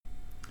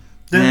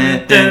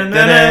Hello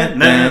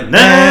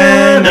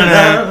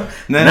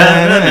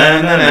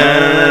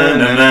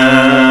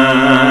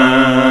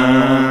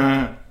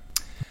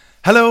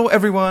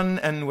everyone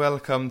and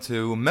welcome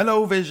to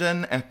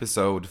MelloVision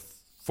episode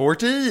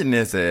 14,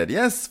 is it?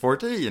 Yes,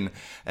 14.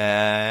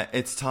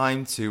 It's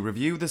time to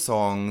review the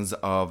songs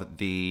of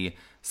the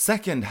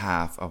second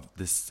half of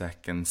the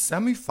second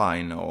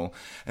semi-final.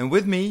 And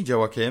with me,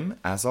 Joachim,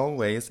 as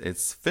always,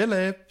 it's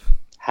Philip.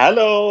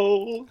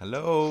 Hello.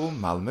 Hello,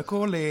 Malmö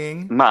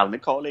calling. Malmö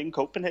calling,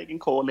 Copenhagen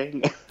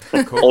calling.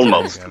 Copenhagen,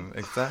 Almost.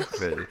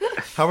 Exactly.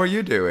 How are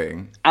you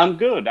doing? I'm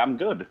good.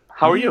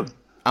 How are you?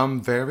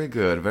 I'm very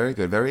good.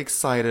 Very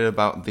excited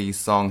about these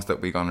songs that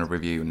we're going to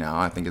review now.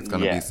 I think it's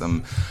going to be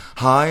some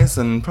highs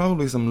and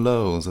probably some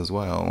lows as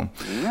well.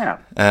 Yeah.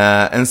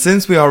 And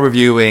since we are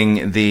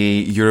reviewing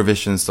the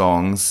Eurovision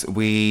songs,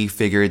 we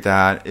figured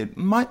that it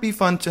might be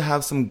fun to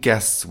have some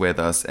guests with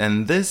us.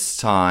 And this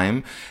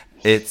time,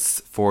 it's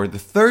for the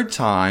third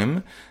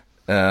time,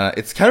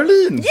 it's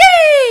Caroline!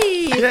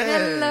 Yay!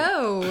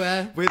 Hello!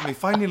 With me.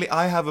 Finally,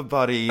 I have a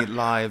buddy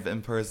live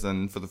in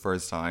person for the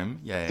first time.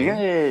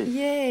 Yay.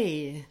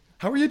 Yay!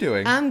 How are you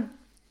doing? I'm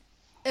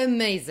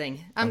amazing.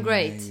 I'm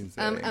great.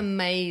 I'm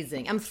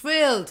amazing. I'm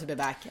thrilled to be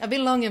back. I've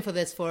been longing for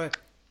this for a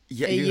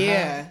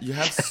year. You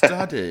have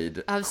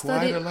studied I've quite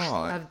studied a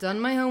lot. I've done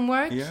my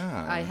homework.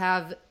 Yeah. I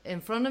have in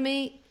front of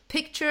me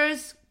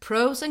pictures,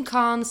 pros and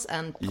cons,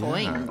 and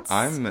points.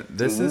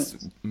 This is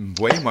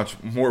way much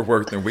more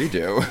work than we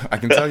do. I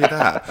can tell you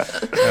that.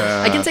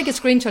 I can take a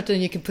screenshot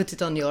and you can put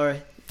it on your...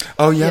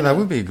 Oh, yeah, that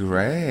would be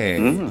great.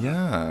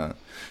 Yeah.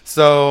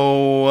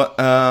 So,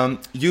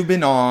 you've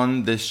been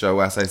on this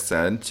show, as I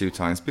said, 2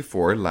 times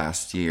before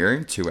last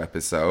year, 2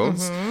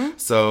 episodes.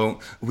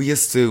 So, we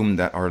assume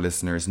that our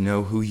listeners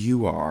know who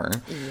you are.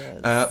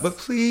 Yes. But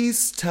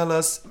please tell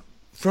us,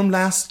 from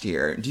last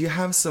year, do you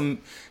have some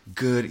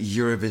good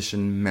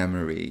Eurovision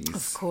memories?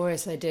 Of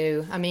course I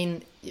do. I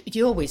mean,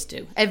 you always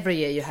do. Every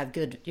year you have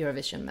good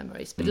Eurovision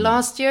memories. But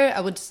last year, I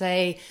would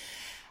say...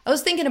 I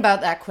was thinking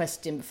about that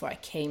question before I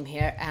came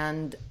here,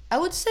 and I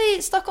would say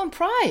Stockholm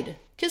Pride.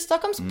 Because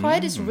Stockholm's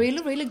Pride is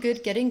really, really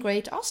good getting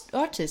great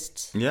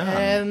artists.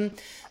 Yeah.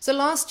 So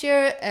last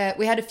year,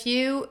 we had a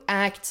few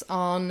acts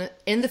on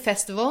in the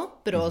festival,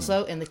 but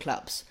also in the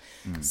clubs.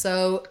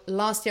 So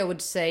last year, I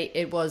would say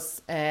it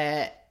was...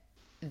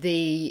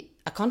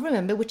 I can't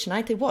remember which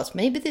night it was.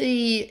 Maybe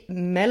the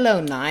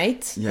Mellow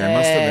night. Yeah, it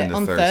must have been the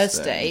on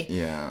Thursday. Thursday.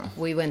 Yeah.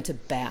 We went to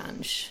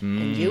Banj.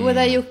 And you were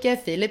there, Jocke.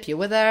 Philip, you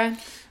were there.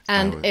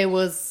 And it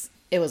was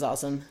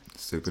awesome.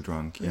 Super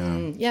drunk,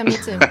 yeah. Yeah, me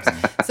too.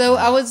 So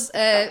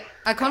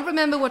I can't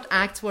remember what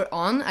acts were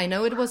on. I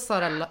know it was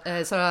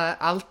Sara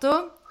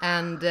Alto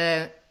and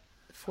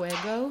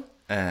Fuego.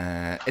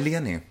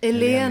 Eleni.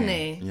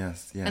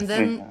 Yes. And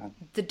then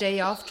the day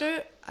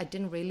after, I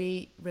didn't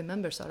really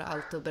remember Sara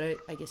Alto, but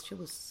I guess she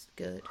was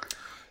good.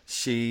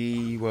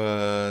 She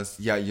was...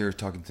 Yeah, you're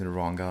talking to the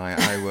wrong guy.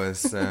 I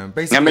was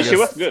basically... Yeah, but she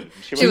was good.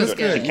 She was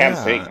good. She can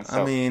Yeah, sing.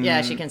 So. I mean...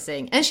 Yeah, she can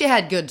sing. And she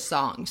had good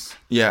songs.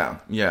 Yeah.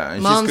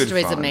 And Monster she's good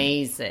is fun.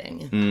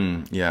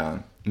 amazing. Yeah.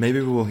 Maybe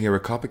we will hear a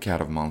copycat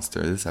of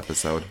Monster this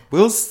episode.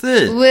 We'll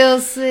see.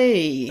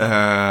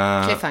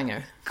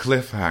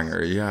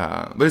 Cliffhanger,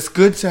 yeah. But it's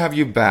good to have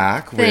you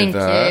back with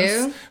us.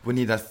 You. We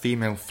need that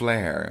female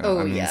flair. Oh,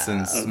 I mean, yeah.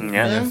 since me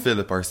and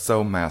Philip are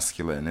so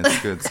masculine,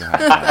 it's good to have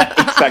that.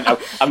 Exactly.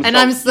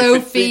 I'm so you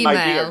should see my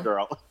female. dear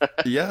girl.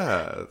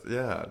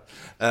 Yeah.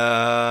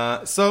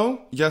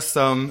 So, just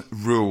some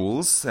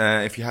rules.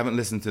 If you haven't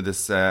listened to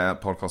this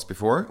podcast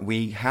before,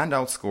 we hand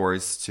out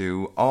scores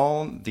to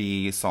all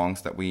the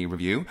songs that we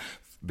review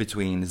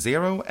between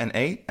 0 and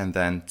 8, and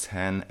then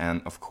 10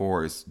 and, of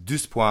course,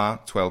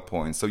 12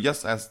 points. So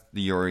just as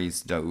the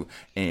juries do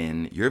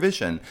in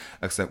Eurovision,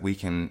 except we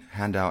can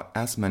hand out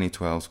as many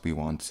 12s we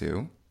want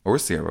to, or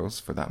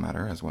 0s for that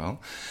matter as well.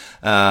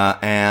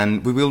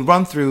 And we will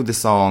run through the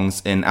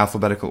songs in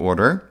alphabetical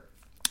order.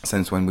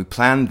 Since when we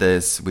planned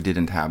this, we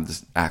didn't have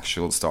this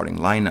actual starting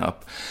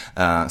lineup.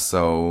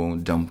 So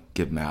don't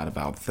get mad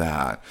about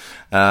that.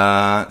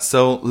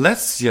 So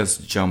let's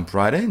just jump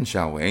right in,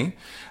 shall we?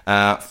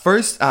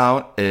 First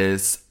out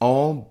is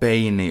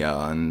Albania,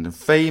 a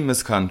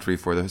famous country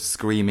for the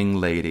screaming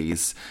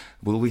ladies.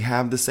 Will we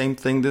have the same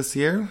thing this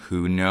year?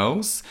 Who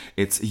knows?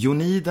 It's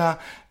Jonida,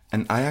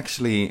 and I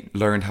actually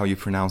learned how you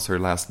pronounce her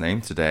last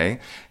name today.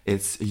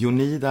 It's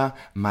Jonida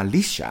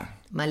Malisha.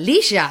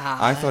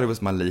 I thought it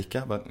was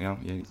Malika, but yeah,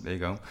 there you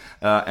go.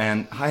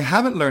 And I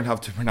haven't learned how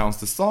to pronounce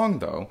the song,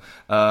 though.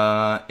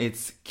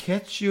 It's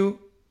Ketchu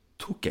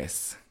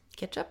Tukes.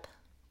 Ketchup.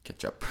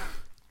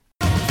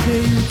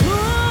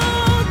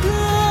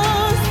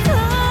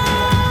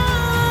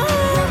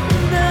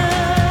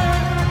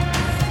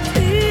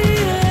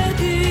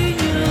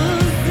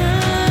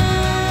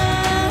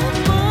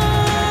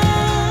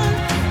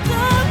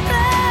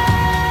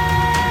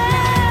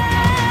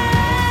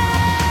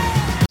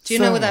 Do you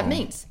know what that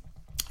means?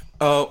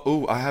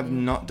 Oh, I have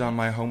not done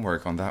my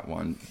homework on that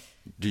one.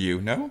 Do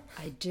you know?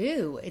 I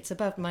do. It's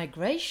about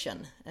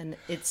migration, and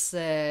it's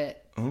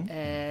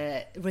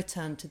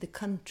Return to the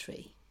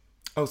Country.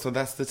 Oh, so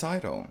that's the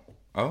title.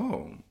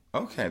 Oh,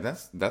 okay,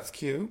 that's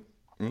cute.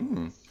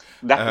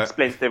 That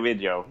explains the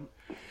video.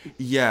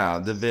 Yeah,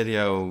 the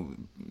video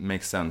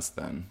makes sense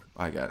then,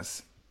 I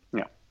guess.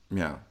 Yeah.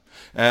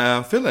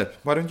 Yeah. Philip,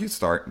 why don't you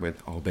start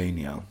with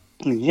Albania?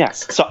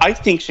 Yes. So I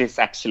think she's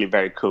actually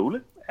very cool.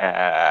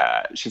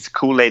 She's a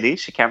cool lady.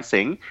 She can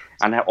sing.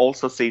 And I've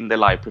also seen the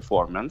live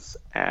performance.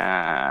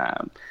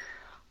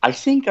 I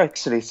think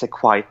actually it's a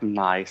quite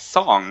nice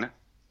song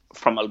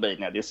from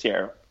Albania this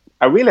year.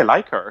 I really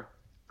like her.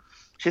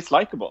 She's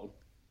likable.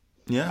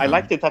 Yeah. I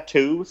like the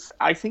tattoos.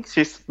 I think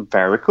she's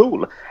very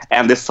cool.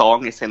 And the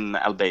song is in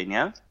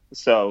Albania,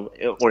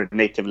 or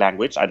native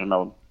language. I don't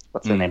know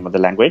what's the name of the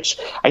language.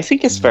 I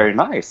think it's very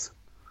nice.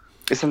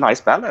 It's a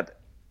nice ballad.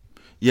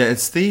 Yeah,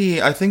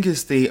 I think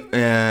it's there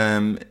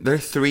are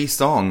 3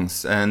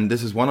 songs, and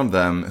this is one of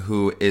them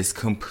who is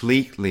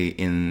completely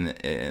in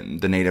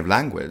the native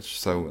language.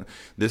 So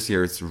this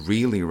year it's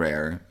really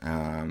rare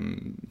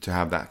to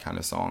have that kind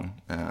of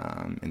song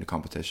in the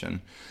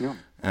competition. Yeah.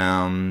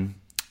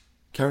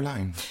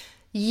 Caroline.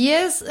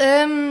 Yes,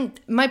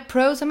 my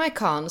pros and my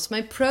cons.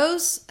 My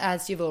pros,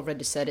 as you've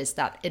already said, is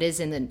that it is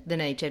in the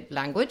native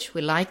language.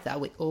 We like that.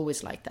 We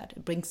always like that.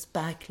 It brings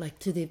back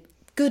to the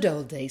good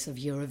old days of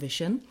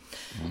Eurovision.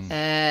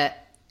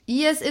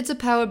 Yes, it's a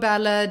power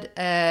ballad.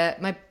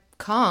 My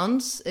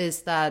cons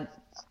is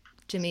that,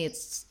 to me,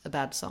 it's a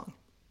bad song.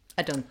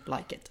 I don't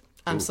like it.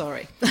 I'm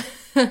sorry.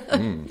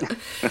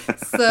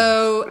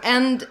 So,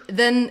 and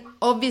then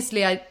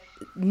obviously I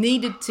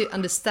needed to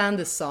understand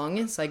the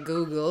song, so I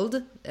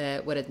googled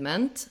what it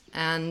meant,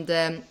 and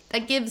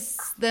that gives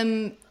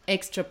them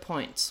extra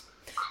points.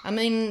 I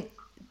mean,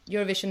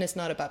 Eurovision is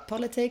not about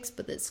politics,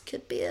 but this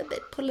could be a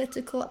bit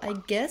political, I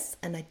guess,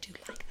 and I do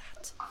like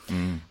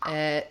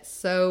that.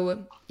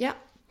 So yeah.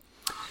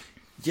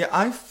 Yeah,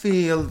 I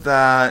feel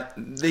that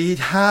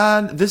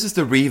this is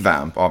the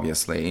revamp,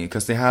 obviously,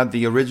 because they had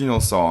the original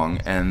song,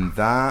 and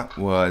that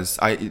was,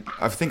 I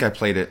think I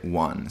played it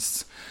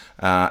once.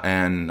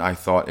 And I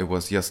thought it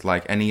was just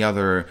like any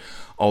other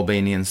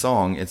Albanian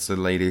song. It's a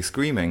lady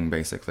screaming,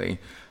 basically.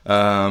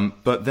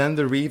 But then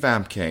the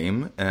revamp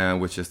came,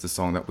 which is the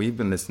song that we've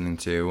been listening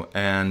to,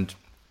 and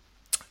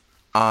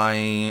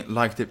I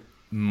liked it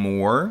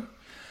more.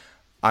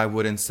 I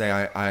wouldn't say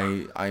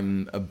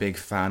I'm a big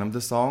fan of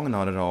the song,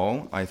 not at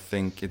all. I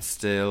think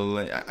it's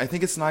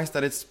nice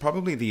that it's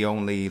probably the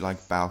only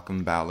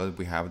Balkan ballad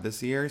we have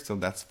this year, so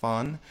that's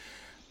fun.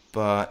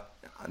 But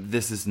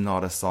this is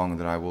not a song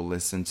that I will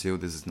listen to.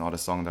 This is not a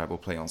song that I will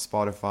play on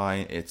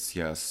Spotify. It's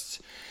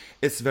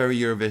very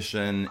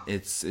Eurovision.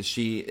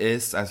 She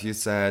is, as you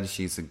said,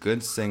 she's a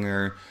good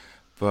singer,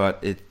 but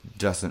it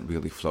doesn't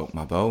really float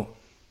my boat.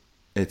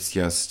 It's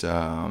just,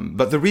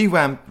 but the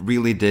revamp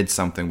really did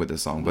something with the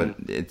song, but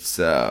it's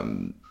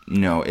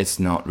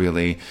not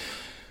really.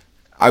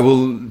 I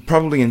will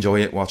probably enjoy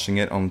it watching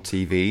it on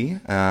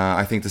TV.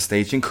 I think the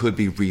staging could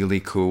be really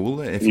cool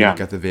if you look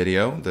at the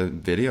video. The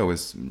video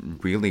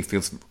really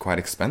feels quite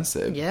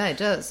expensive. Yeah, it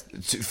does.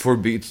 For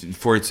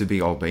it to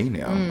be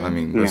Albania. I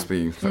mean, let's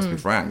be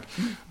frank.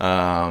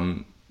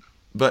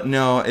 But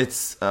no,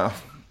 it's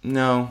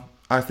no.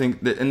 I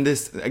think that in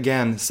this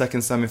again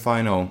second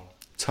semifinal,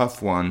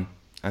 tough one.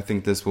 I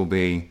think this will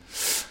be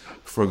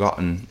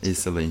forgotten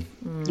easily.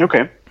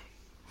 Okay.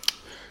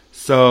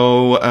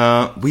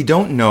 So we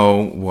don't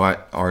know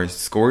what our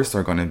scores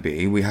are going to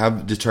be. We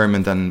have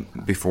determined them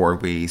before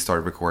we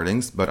start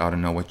recordings, but I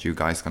don't know what you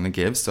guys going to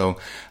give. So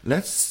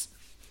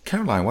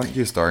Caroline, why don't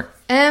you start?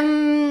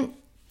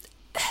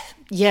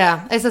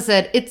 Yeah, as I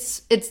said,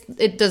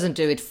 it doesn't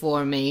do it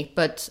for me,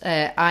 but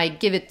I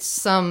give it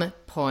some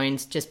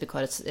points just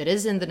because it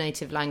is in the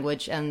native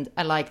language, and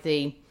I like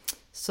the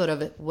sort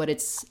of what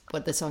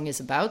the song is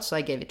about. So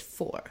I gave it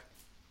 4.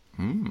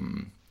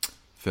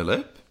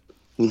 Philip?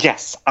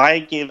 Yes, I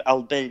give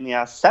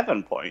Albania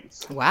 7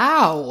 points.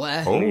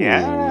 Wow. Oh,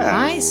 yeah.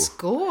 Nice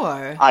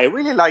score. I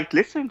really like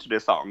listening to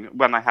this song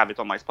when I have it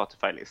on my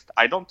Spotify list.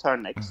 I don't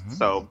turn next,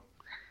 so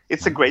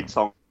it's a great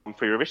song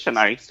for Eurovision.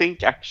 I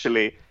think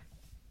actually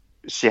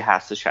she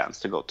has a chance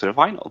to go to the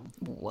final.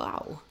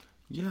 Wow.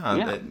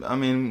 Yeah. I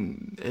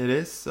mean, it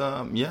is,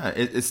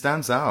 it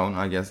stands out,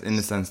 I guess, in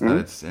the sense that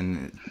it's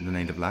in the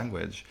native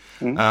language.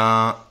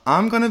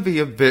 I'm going to be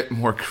a bit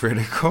more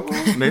critical.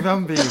 Maybe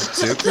I'm being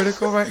too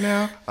critical right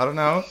now. I don't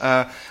know.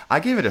 I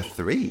gave it a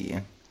 3.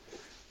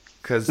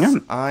 Because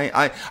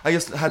I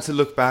just had to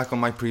look back on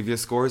my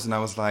previous scores, and I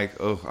was like,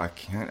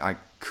 I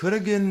could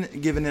have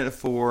given it a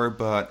 4,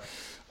 but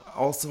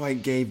also I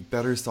gave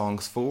better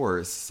songs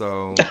 4s.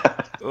 So,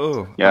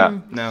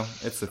 no,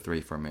 it's a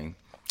 3 for me.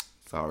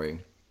 Sorry.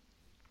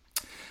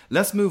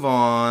 Let's move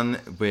on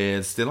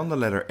with, still on the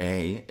letter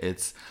A,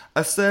 it's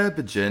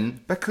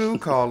Azerbaijan, Baku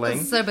calling.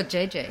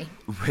 Azerbaijan.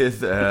 With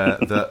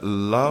the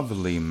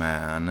lovely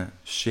man,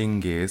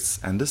 Shingis,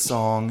 and the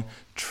song,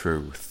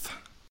 Truth.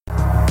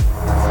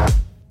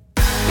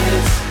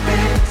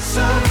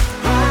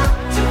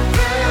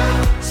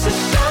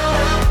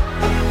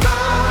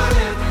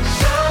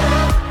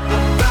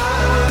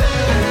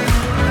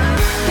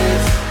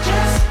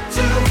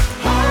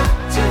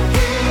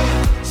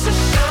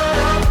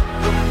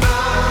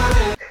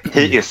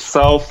 He is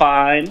so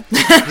fine.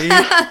 He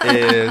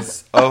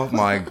is. Oh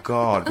my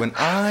God! When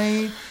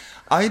I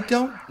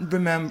don't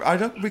remember. I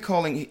don't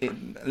recalling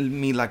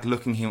me like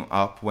looking him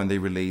up when they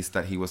released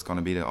that he was going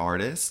to be the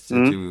artist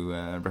to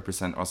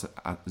represent us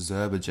at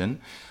Azerbaijan.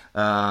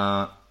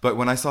 But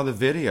when I saw the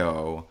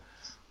video,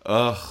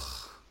 ugh,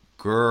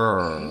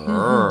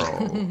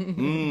 girl,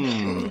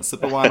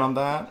 sip of wine on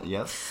that.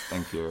 Yes,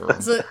 thank you.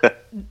 So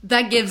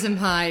that gives him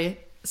high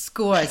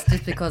scores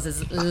just because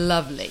it's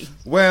lovely.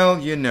 Well,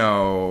 you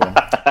know,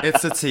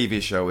 it's a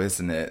TV show,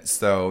 isn't it?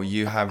 So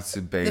you have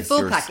to base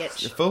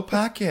the full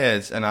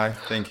package, and I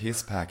think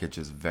his package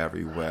is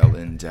very well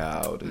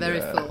endowed.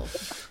 Very full.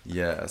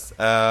 Yes.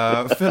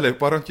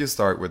 Philip, why don't you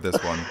start with this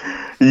one?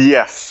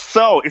 Yes.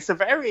 So it's a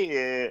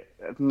very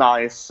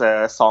nice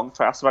song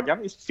for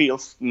Azerbaijan. It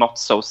feels not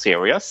so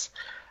serious,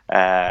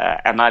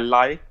 and I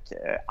like.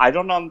 I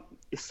don't know.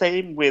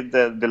 Same with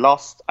the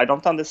last. I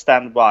don't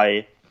understand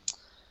why.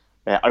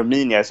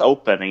 Armenia is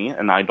opening,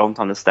 and I don't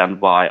understand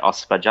why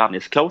Azerbaijan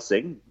is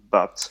closing.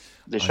 But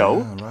the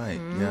show,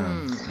 right?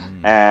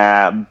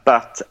 Yeah.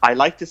 But I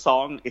like the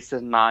song. It's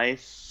a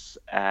nice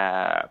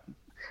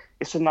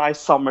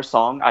summer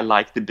song. I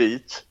like the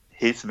beat.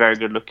 He's very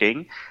good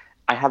looking.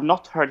 I have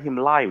not heard him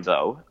live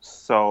though,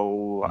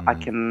 so I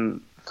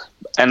can,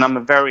 and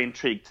I'm very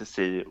intrigued to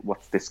see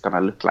what's this gonna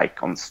look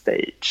like on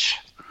stage.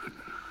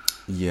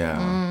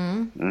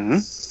 Yeah.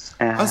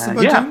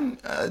 Azerbaijan,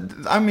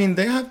 I mean,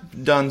 they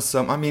have done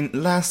some. I mean,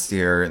 last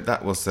year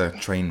that was a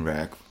train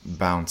wreck,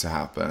 bound to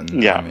happen.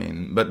 Yeah. I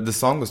mean, but the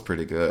song was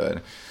pretty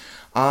good.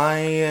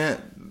 I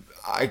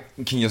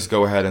can just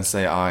go ahead and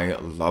say I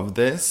love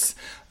this.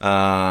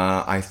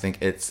 I think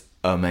it's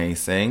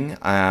amazing.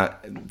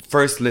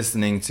 First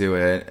listening to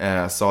it,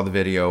 saw the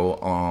video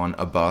on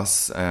a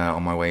bus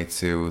on my way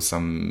to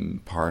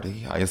some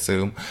party, I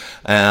assume,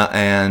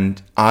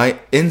 and I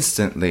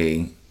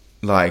instantly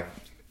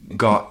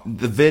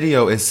the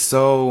video is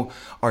so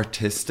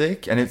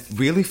artistic, and it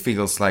really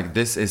feels like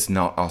this is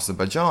not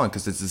Azerbaijan,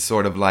 because it's a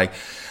sort of like,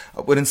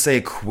 I wouldn't say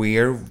a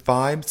queer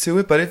vibe to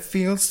it, but it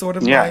feels sort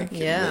of you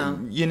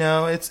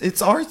know, it's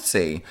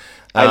artsy.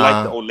 I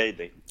like the old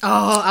lady.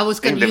 Oh, I was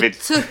gonna. You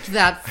took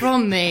that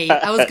from me.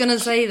 I was gonna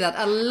say that.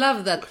 I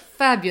love that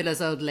fabulous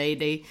old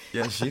lady.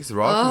 Yeah, she's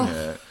rocking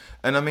it.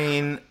 And I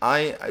mean,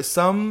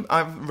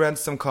 I've read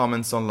some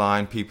comments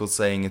online, people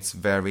saying it's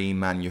very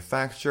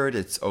manufactured,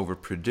 it's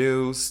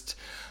overproduced,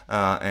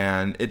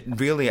 and it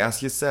really,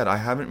 as you said, I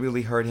haven't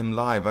really heard him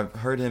live. I've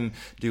heard him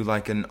do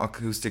like an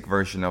acoustic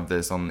version of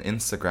this on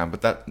Instagram,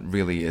 but that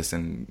really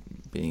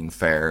isn't being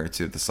fair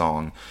to the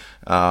song.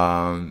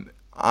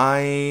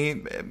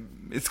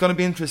 It's going to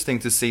be interesting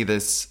to see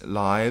this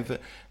live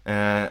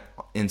in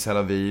Tel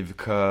Aviv,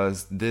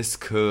 because this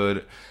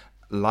could,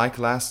 like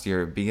last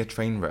year, be a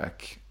train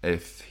wreck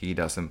if he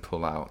doesn't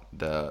pull out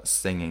the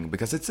singing,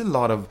 because it's a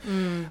lot of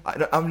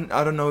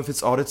I don't know if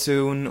it's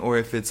autotune or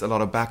if it's a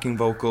lot of backing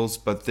vocals,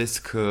 but this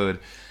could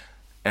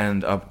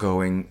end up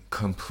going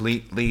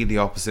completely the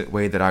opposite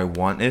way that I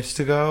want it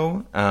to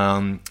go.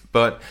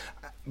 But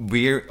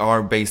we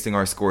are basing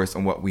our scores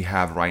on what we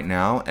have right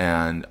now,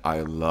 and I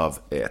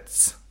love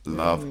it.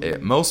 Love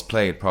it. Most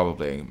played,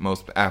 probably.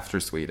 Most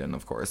after Sweden,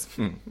 of course.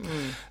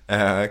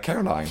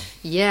 Caroline.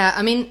 Yeah,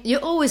 I mean, you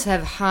always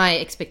have high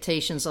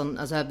expectations on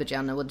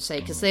Azerbaijan, I would say,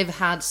 because they've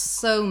had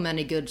so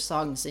many good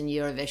songs in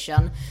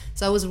Eurovision.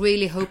 So I was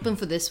really hoping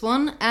for this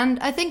one, and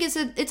I think it's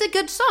a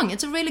good song.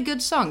 It's a really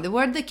good song. The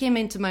word that came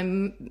into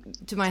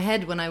my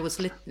head when I was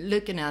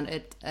looking at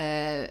it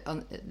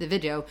on the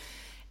video,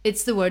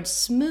 it's the word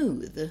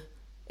smooth.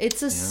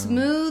 It's a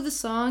smooth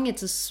song.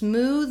 It's a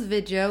smooth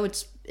video.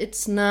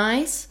 It's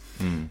nice,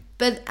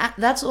 but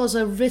that's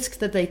also a risk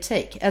that they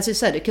take. As you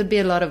said, it could be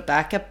a lot of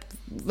backup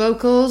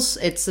vocals.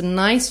 It's a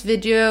nice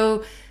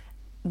video,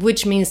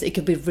 which means it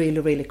could be really,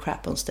 really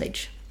crap on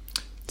stage.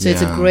 So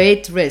it's a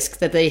great risk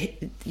that they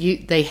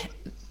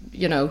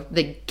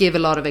give a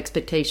lot of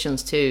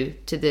expectations to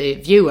the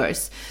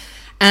viewers.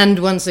 And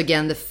once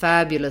again, the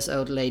fabulous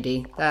old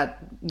lady.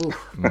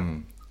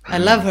 I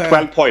love her.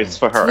 12 points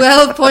for her.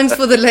 12 points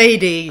for the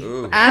lady.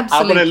 Ooh. Absolutely.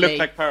 I'm going to look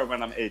like her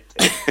when I'm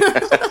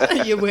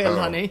 80. You will,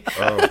 honey.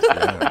 Oh,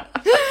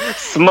 yeah.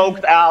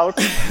 Smoked out.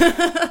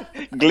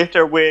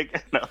 Glitter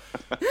wig.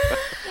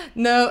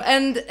 No,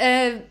 and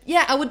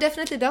I would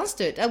definitely dance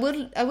to it. I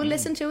will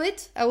listen to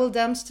it. I will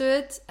dance to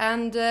it.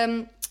 And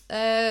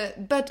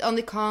but on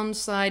the con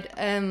side,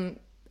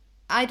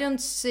 I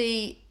don't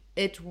see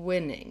it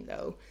winning,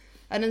 though.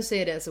 I don't see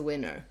it as a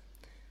winner.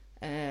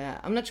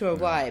 I'm not sure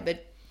why,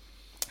 but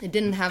it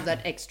didn't have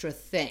that extra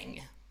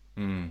thing.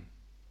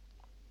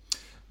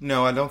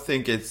 No, I don't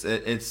think it's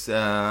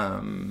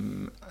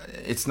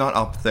not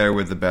up there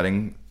with the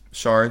betting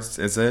charts,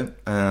 is it?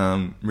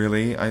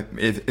 Really?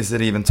 Is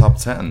it even top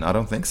 10? I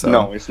don't think so.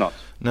 No, it's not.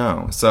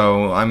 No.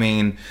 So, I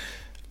mean,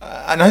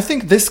 and I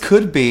think this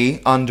could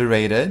be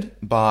underrated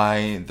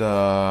by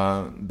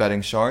the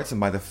betting charts and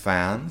by the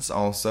fans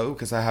also,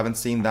 because I haven't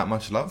seen that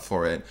much love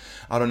for it.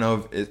 I don't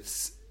know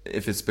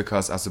if it's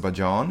because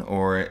Azerbaijan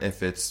or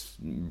if it's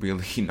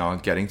really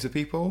not getting to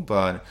people,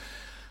 but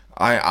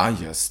I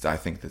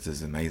think this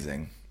is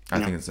amazing. I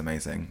think it's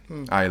amazing.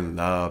 I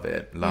love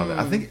it. Love it.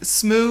 I think it's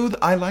smooth.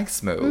 I like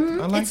smooth.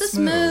 I like it's a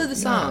smooth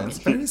song. Yeah, it's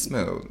very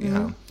smooth.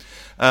 Yeah.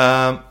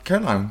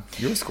 Caroline,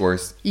 your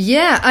scores.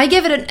 Yeah, I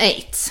give it an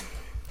 8.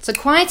 So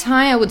quite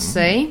high, I would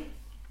say.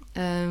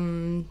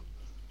 Yeah.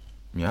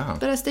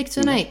 But I stick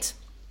to an 8.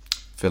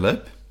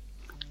 Philip?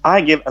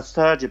 I give a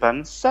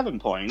Surgeon 7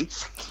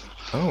 points.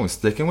 Oh,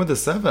 sticking with the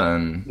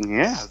 7.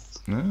 Yes.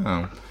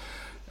 Yeah.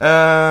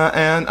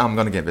 And I'm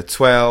gonna give it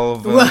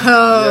 12. Whoa!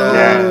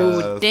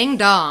 Yes. Ding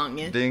dong.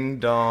 Ding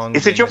dong.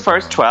 Is it your ding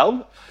first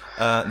dong.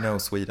 12? No,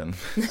 Sweden.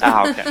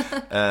 Okay.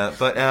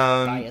 But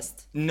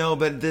Biased. no,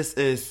 but this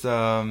is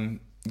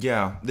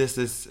this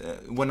is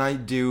when I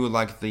do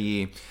like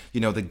the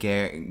the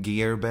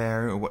gear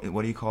bear,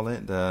 what do you call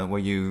it, the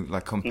where you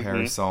like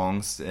compare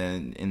songs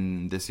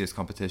in this year's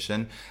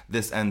competition.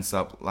 This ends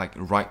up like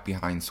right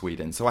behind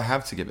Sweden, so I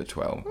have to give it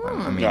 12.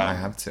 I mean, I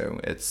have to.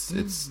 It's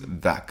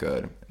that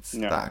good. It's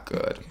that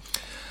good.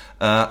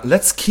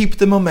 Let's keep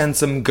the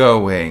momentum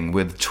going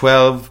with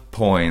 12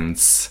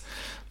 points.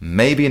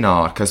 Maybe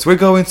not, because we're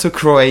going to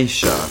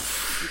Croatia.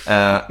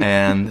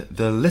 And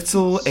the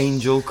little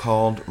angel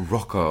called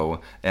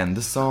Rocco, and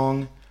the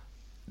song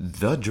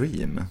The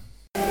Dream.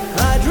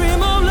 I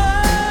dream of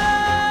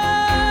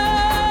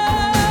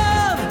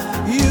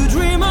love, you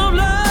dream of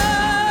love,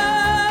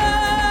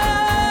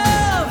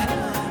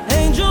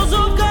 angels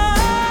of God,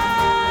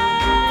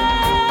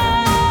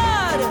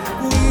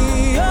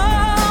 we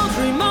all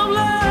dream of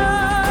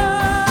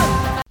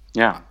love.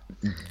 Yeah.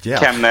 Yeah.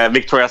 Can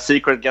Victoria's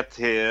Secret get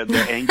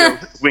the angel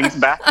wings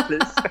back,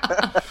 please?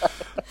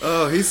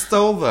 Oh, he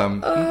stole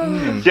them.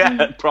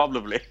 Yeah,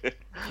 probably.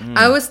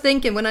 I was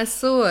thinking, when I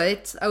saw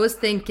it,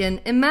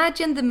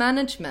 imagine the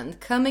management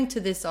coming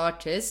to this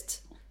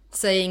artist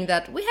saying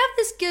that we have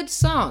this good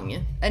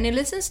song, and he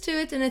listens to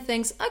it and he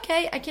thinks,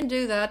 okay, I can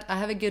do that, I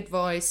have a good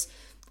voice,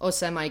 or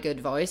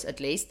semi-good voice at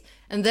least,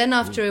 and then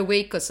after a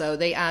week or so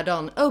they add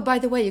on, oh, by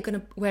the way, you're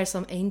gonna wear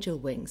some angel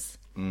wings.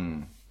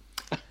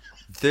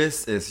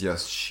 This is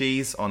just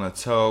cheese on a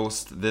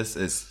toast. This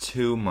is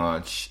too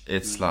much.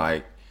 It's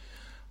like,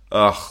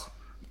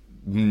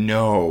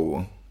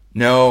 no.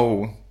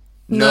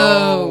 And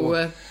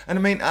I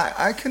mean,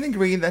 I can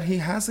agree that he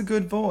has a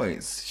good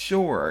voice,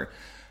 sure.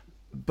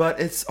 But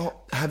it's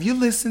all, have you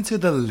listened to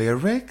the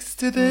lyrics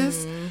to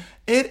this?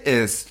 It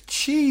is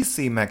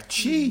cheesy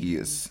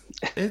McCheese.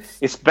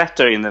 It's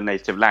better in the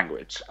native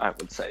language, I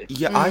would say.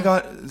 Yeah, I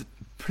got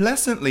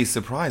pleasantly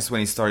surprised when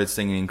he started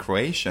singing in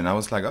Croatian. I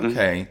was like,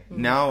 okay,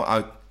 now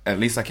at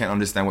least I can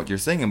understand what you're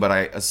singing, but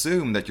I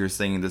assume that you're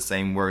singing the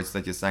same words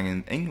that you sang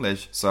in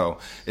English, so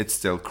it's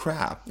still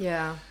crap.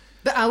 Yeah.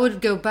 But I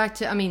would go back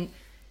to, I mean,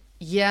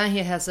 yeah, he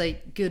has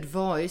a good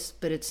voice,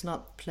 but it's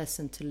not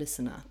pleasant to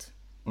listen at.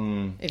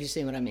 If you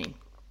see what I mean.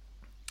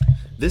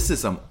 This is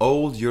some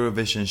old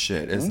Eurovision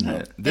shit, isn't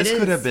it? This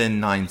could have been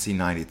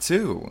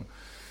 1992.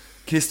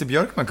 Christer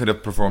Björkman could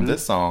have performed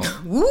this song.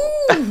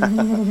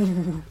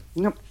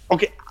 No,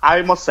 okay,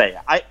 I must say,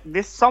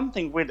 there's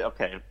something with,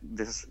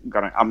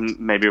 I'm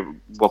maybe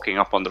walking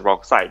up on the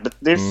wrong side, but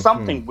there's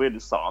something with the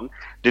song,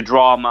 the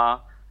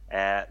drama,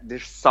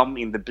 there's some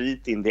in the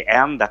beat in the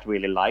end that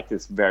really like.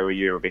 It's very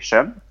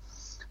Eurovision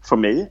for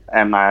me,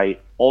 and I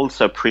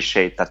also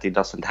appreciate that he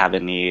doesn't have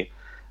any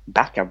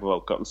backup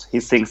vocals. He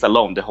sings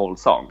alone the whole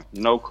song,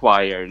 no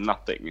choir,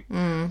 nothing,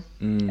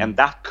 and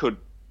that could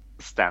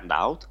stand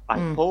out. I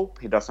hope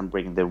he doesn't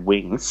bring the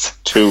wings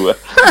to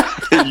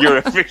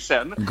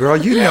Eurovision. Girl,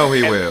 you know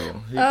he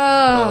will.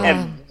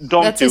 And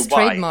don't That's do his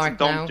white. trademark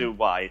Don't now. do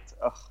white.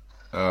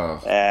 Oh.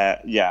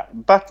 Yeah,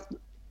 but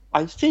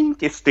I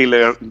think it's still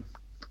a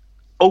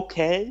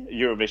okay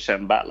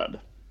Eurovision ballad.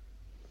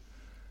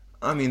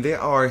 I mean, there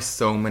are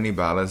so many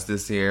ballads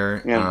this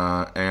year,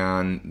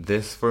 and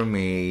this for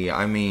me,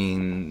 I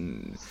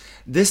mean,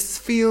 this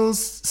feels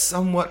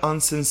somewhat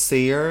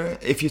unsincere.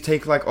 If you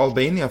take like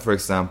Albania, for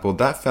example,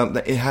 that felt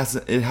that it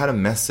had a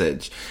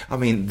message. I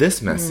mean,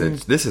 this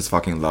message, this is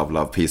fucking love,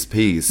 love, peace,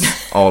 peace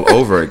all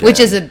over again.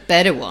 Which is a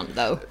better one,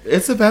 though.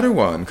 It's a better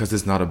one because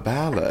it's not a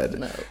ballad.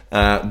 No.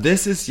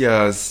 This is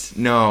just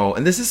no,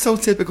 and this is so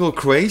typical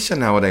Croatia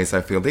nowadays.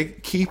 I feel they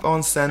keep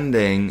on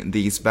sending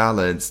these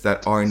ballads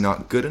that are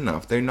not good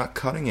enough. They're not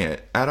cutting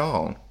it at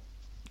all.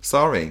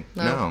 Sorry,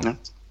 no.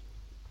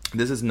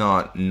 This is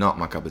not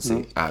my cup of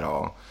tea at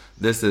all.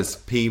 This is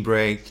pee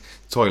break,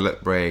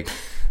 toilet break,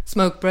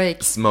 Smoke break.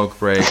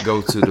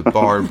 go to the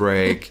bar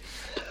break,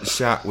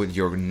 chat with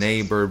your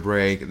neighbor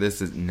break.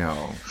 This is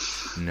no.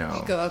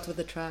 Go out with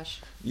the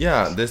trash.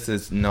 Yeah, this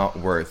is not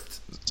worth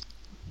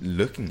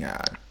looking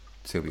at,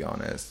 to be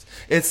honest.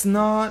 It's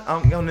not,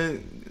 I'm gonna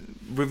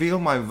reveal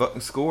my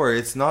score,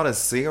 it's not a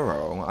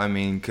 0. I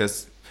mean,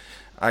 because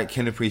I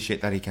can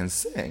appreciate that he can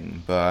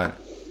sing, but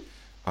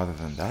other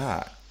than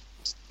that,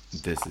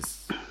 this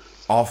is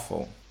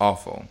awful.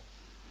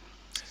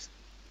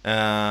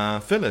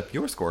 Philip,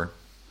 your score.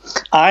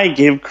 I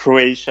give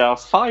Croatia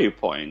 5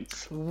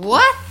 points.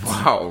 What?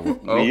 Wow.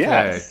 Okay.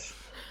 Yes.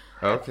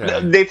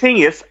 Okay. The thing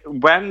is,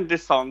 when the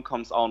song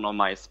comes on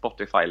my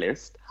Spotify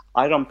list,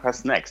 I don't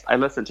press next. I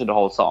listen to the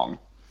whole song.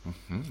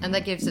 And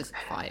that gives us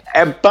 5.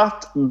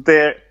 But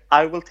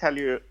I will tell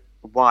you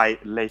why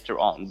later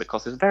on,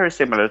 because it's very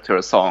similar to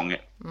a song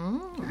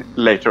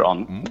later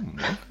on.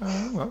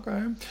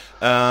 Okay.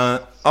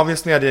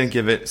 Obviously, I didn't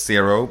give it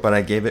 0, but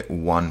I gave it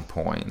 1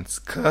 point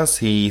because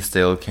he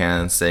still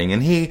can sing,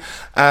 and he,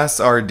 as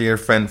our dear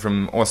friend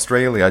from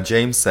Australia,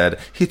 James, said,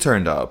 he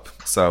turned up.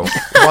 So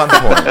 1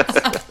 point.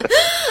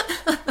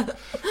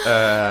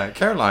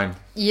 Caroline.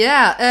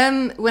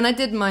 Yeah, when I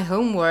did my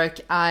homework,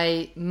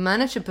 I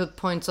managed to put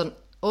points on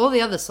all the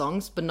other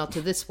songs, but not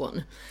to this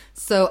one.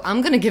 So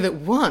I'm going to give it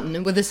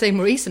 1 with the same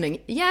reasoning.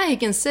 Yeah, he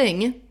can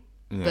sing,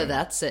 but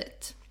that's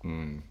it.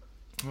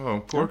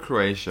 Oh, poor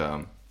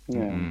Croatia.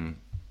 Yeah.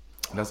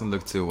 Doesn't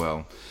look too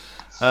well.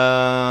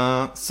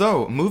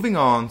 So, moving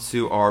on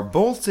to our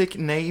Baltic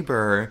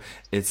neighbor,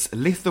 it's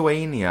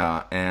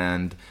Lithuania,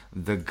 and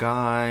the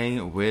guy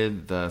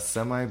with the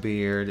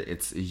semi-beard,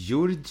 it's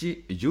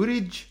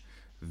Jurij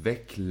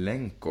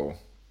Veklenko,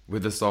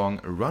 with the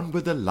song Run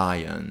with the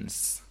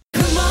Lions.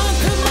 Come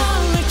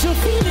on, let your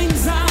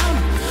feelings out.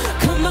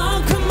 Come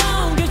on,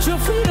 get your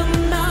freedom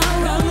now.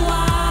 Run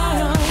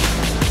wild,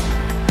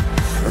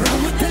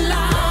 run with the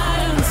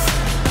lions.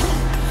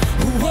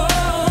 Whoa,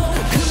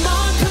 come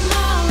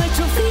on, let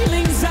your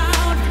feelings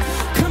out.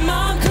 Come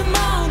on,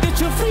 get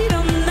your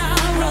freedom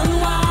now. Run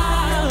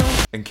wild.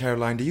 And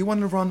Caroline, do you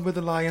want to run with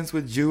the Lions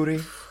with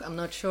Yuri? I'm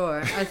not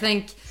sure. I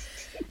think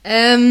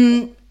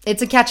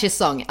it's a catchy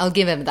song. I'll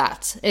give him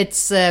that.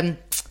 It's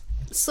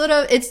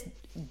it's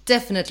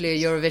definitely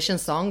a Eurovision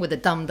song with the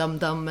dum dum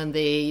dum and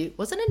the,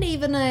 wasn't it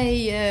even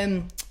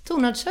a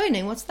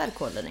tonartshöjning? What's that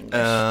called in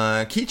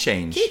English? Key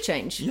change. Key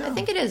change. Yeah. I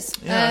think it is.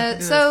 Yeah,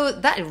 it so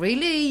that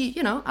really,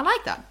 I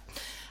like that.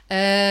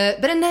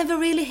 But it never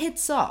really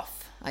hits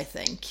off, I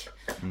think.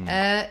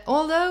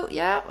 Although,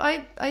 yeah,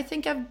 I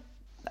think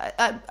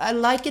I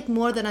like it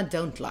more than I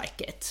don't like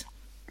it.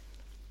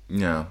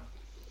 Yeah.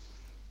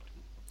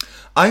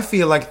 I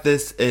feel like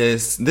this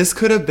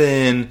could have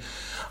been,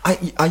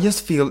 I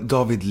just feel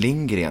David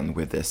Lindgren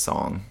with this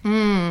song.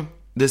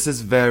 This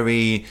is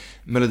very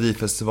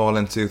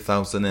Melodifestivalen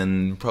 2000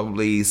 and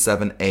probably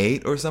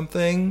 7-8 or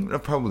something, or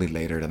probably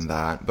later than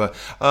that. But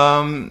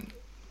I'm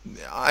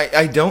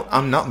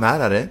not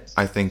mad at it.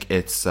 I think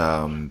it's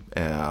I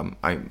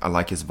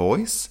like his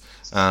voice.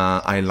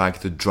 I like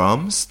the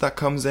drums that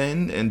comes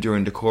in and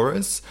during the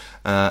chorus,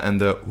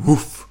 and the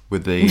woof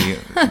with the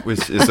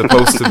which is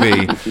supposed to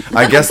be,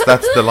 I guess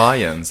that's the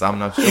lions. I'm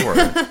not sure.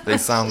 They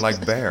sound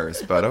like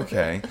bears, but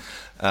okay.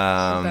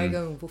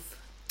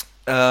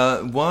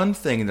 One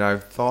thing that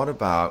I've thought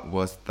about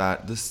was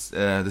that the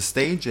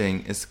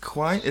staging is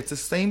it's the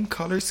same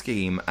color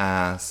scheme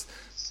as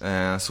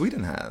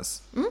Sweden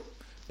has.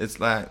 It's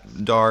like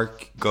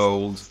dark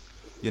gold,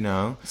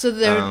 So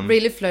they're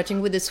really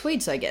flirting with the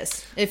Swedes, I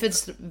guess. If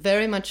it's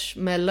very much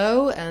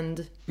mellow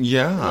and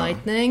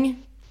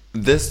lightning.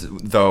 This,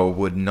 though,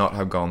 would not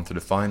have gone to the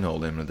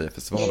final in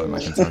Melodifestivalen, I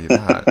can tell you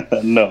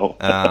that. No.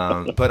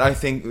 But I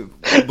think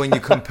when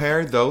you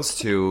compare those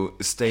two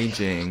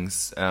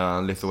stagings,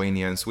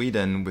 Lithuania and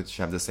Sweden, which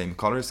have the same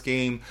color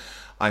scheme,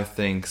 I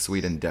think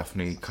Sweden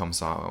definitely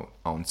comes out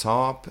on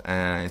top.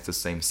 It's the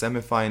same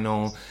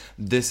semifinal.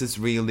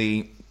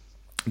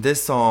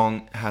 This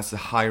song has a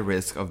high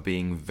risk of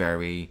being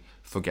very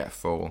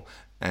forgetful,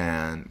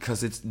 and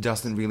because it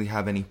doesn't really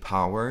have any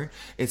power.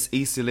 It's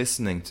easy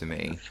listening to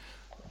me,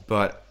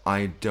 but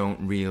I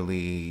don't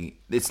really,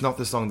 it's not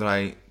the song that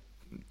I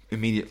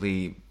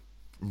immediately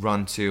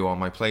run to on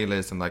my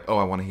playlist and like, oh,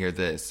 I want to hear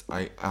this.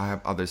 I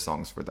have other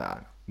songs for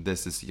that.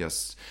 This is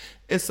just,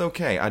 it's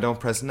okay. I don't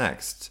press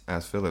next,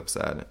 as Philip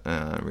said,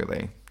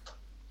 really.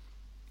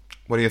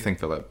 What do you think,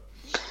 Philip?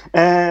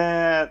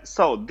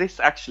 So this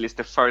actually is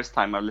the first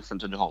time I've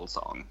listened to the whole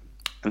song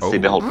and see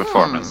the whole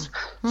performance.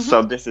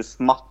 So this is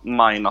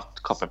my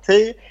not cup of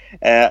tea.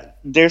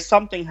 There's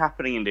something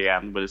happening in the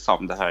end with the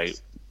song that I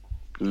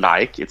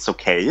like. It's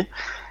okay.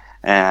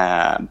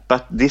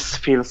 But this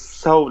feels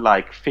so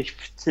like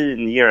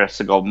 15 years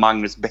ago,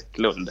 Magnus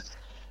Bäcklund.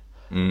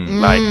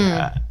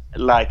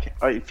 Like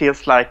it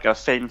feels like a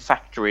Fame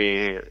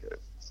Factory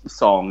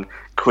song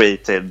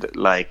created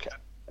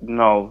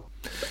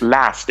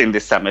last in the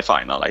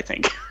semifinal, I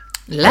think.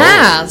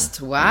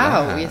 Last?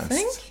 Wow, you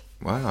think?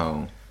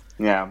 Wow.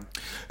 Yeah.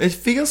 It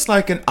feels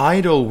like an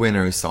Idol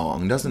winner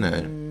song, doesn't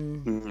it?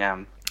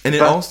 Yeah. And it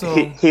but also...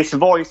 his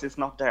voice is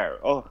not there.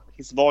 Oh,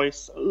 his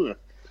voice... Ugh.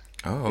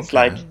 Oh, okay. It's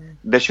like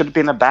there should have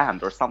been a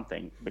band or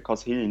something,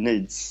 because he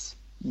needs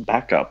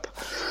backup.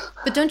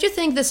 But don't you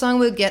think the song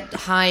will get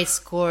high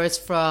scores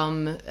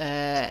from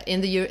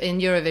in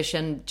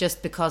Eurovision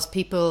just because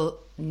people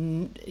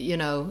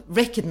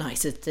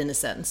recognize it in a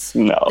sense?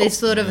 No. They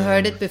sort of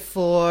heard it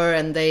before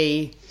and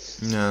they...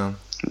 No,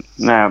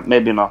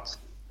 maybe not.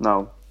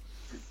 No.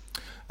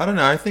 I don't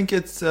know. I think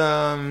it's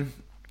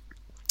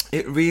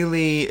it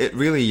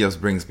really just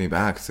brings me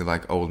back to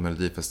like old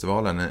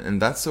Melodifestivalen,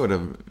 and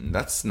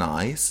that's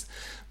nice.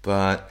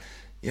 But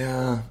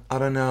yeah, I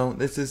don't know.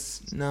 This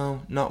is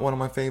not one of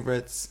my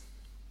favorites.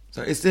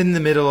 So it's in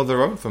the middle of the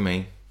road for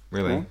me.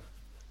 Really?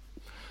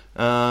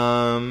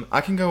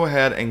 I can go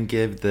ahead and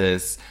give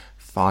this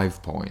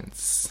 5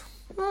 points.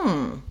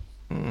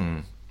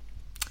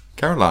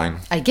 Caroline?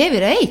 I gave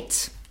it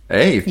 8.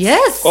 8?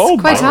 Yes, Oh,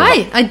 quite wow.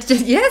 high.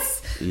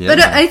 Yes. Yeah. But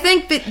I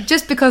think that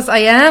just because I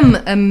am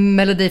a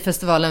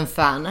Melodifestivalen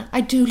fan,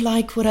 I do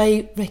like what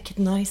I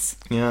recognize.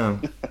 Yeah.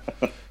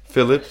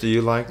 Philip, do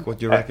you like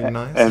what you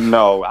recognize?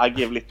 No, I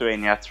give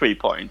Lithuania 3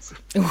 points.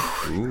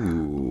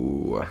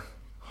 Ooh,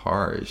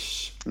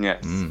 harsh.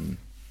 Yes.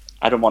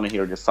 I don't want to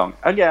hear this song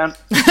again.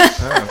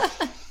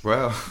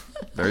 Well,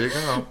 there you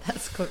go.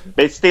 That's cool.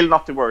 But it's still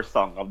not the worst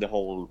song of the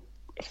whole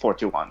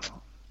 41.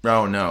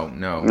 Oh, no.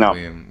 No.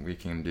 We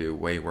can do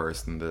way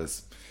worse than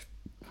this.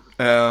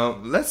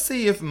 Let's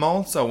see if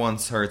Malta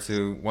wants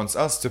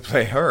us to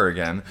play her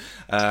again.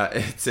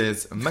 It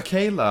is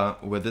Michaela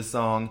with the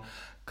song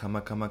Come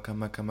a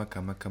Chameleon.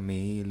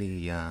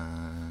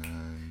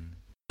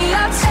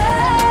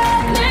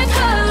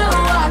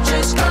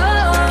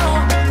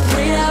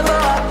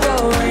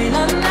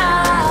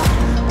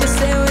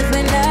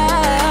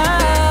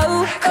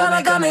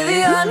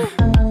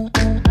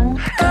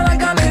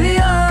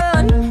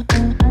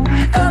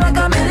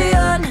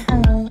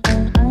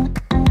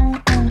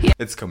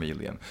 It's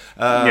Chameleon.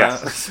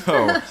 Yes.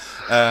 So,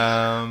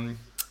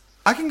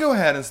 I can go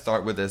ahead and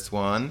start with this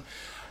one.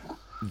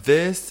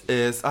 I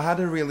had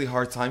a really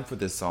hard time for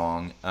this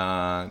song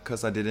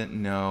because I didn't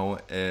know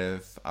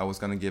if I was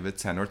going to give it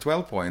 10 or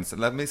 12 points.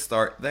 Let me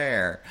start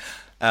there.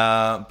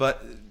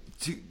 But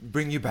to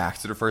bring you back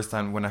to the first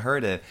time when I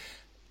heard it,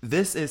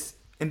 this is,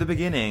 in the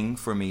beginning,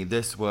 for me,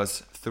 this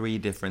was 3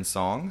 different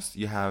songs.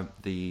 You have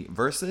the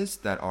verses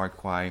that are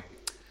quite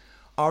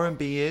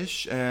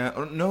R&B-ish,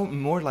 no,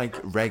 more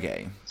like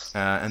reggae.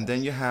 And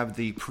then you have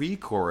the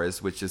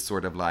pre-chorus, which is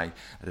sort of like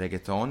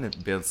reggaeton,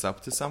 it builds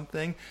up to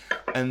something.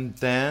 And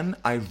then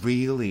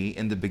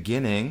in the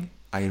beginning,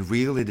 I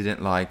really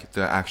didn't like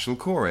the actual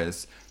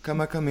chorus. Come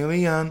a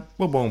chameleon,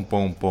 boom, boom,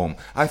 boom, boom.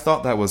 I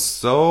thought that was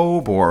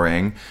so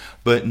boring.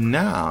 But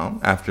now,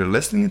 after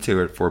listening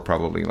to it for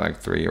probably like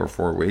 3 or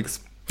 4 weeks,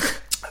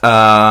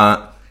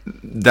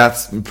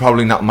 that's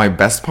probably not my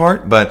best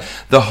part, but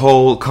the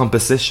whole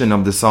composition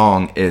of the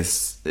song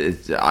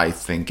I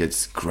think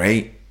it's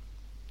great.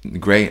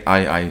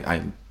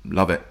 I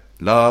love it.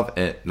 Love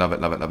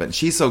it.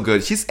 She's so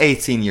good. She's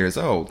 18 years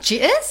old. She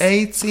is?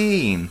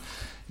 18.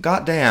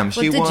 God damn.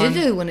 What did you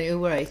do when you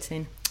were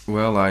 18?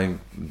 Well, I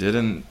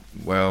didn't.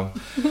 Well,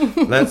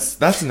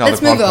 that's another Let's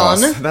podcast. move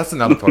on. That's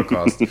another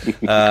podcast.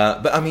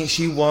 But I mean,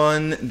 she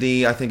won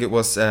I think it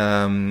was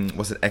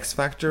it X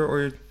Factor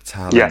or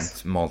Talent?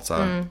 Yes.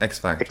 Malta. X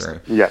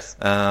Factor. Yes.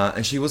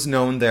 And she was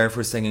known there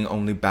for singing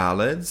only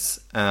ballads.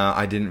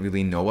 I didn't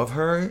really know of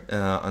her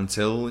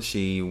until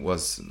she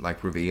was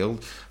like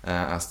revealed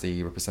as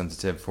the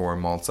representative for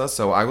Malta.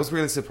 So I was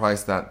really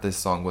surprised that this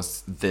song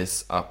was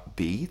this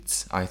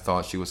upbeat. I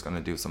thought she was going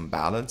to do some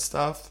ballad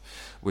stuff,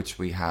 which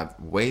we have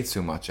way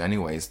too much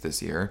anyways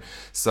this year.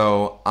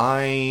 So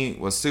I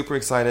was super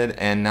excited,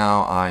 and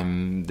now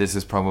this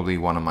is probably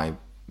one of my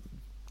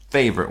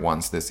favorite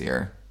ones this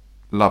year.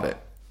 Love it.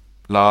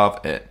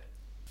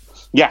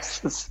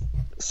 Yes,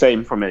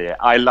 same for me.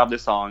 I love the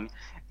song.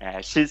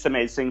 She's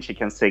amazing. She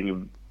can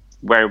sing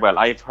very well.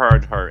 I've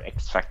heard her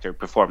X Factor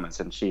performance,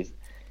 and she's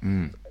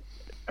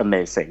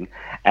amazing.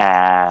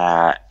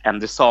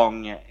 And the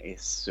song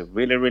is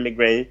really, really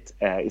great.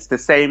 It's the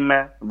same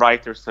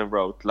writers who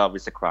wrote Love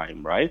is a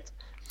Crime, right?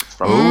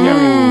 From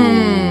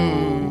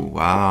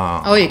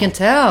Wow. Oh, you can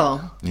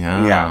tell.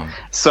 Yeah.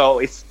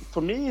 So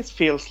for me, it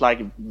feels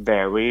like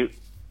very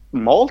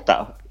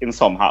Malta in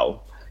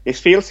somehow. It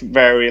feels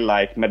very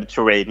like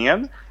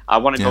Mediterranean. I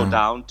want to go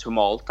down to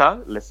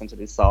Malta, listen to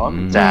this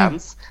song,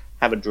 dance,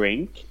 have a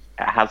drink,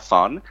 have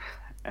fun.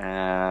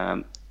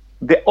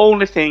 The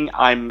only thing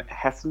I'm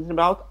hesitant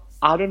about,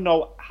 I don't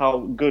know how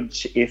good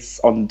she is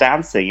on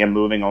dancing and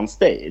moving on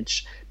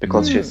stage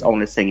because she's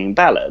only singing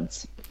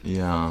ballads.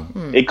 Yeah.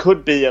 It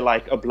could be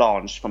like a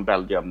Blanche from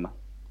Belgium.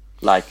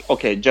 Like,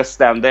 okay, just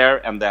stand there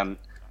and then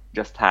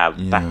just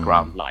have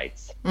background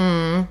lights.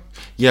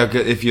 Yeah,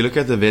 if you look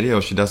at the video,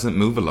 she doesn't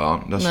move a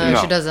lot, does she? No,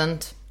 she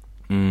doesn't.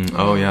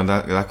 Oh, yeah,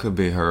 that could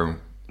be her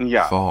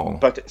fall.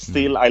 But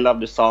still, I love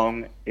the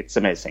song. It's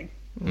amazing.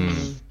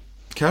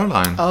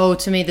 Caroline. Oh,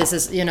 to me, this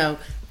is,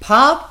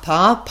 pop.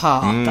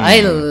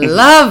 I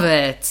love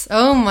it.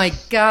 Oh my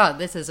God,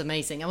 this is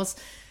amazing. I was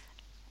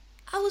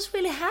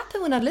really happy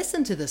when I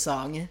listened to the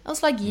song. I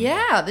was like,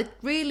 yeah, that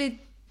really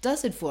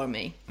does it for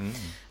me.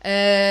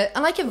 I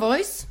like her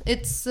voice.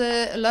 It's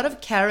a lot of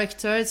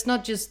character. It's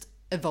not just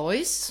a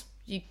voice.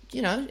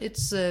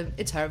 It's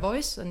her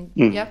voice, and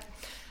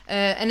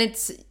and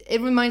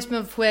it reminds me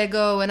of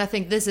Fuego, and I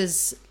think this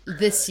is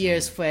this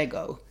year's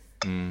Fuego.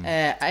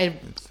 I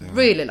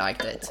really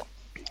liked it.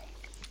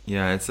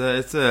 Yeah, it's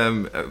a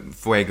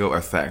Fuego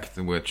effect,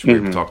 which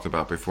we've talked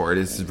about before. It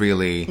is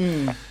really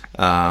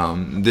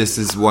this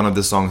is one of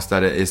the songs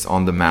that is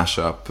on the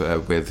mashup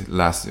with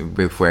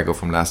Fuego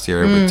from last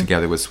year,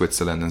 together with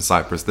Switzerland and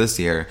Cyprus this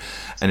year,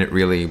 and it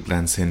really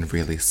blends in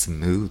really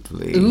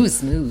smoothly. Ooh,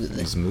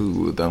 smooth.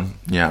 Smooth.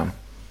 Yeah.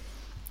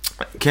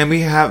 Do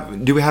we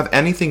have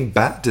anything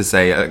bad to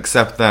say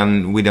except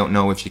then we don't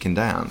know if she can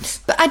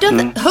dance? But I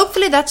don't.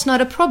 Hopefully, that's not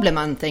a problem.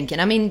 I'm thinking.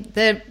 I mean,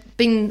 there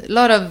been a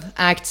lot of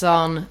acts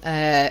on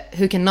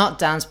who cannot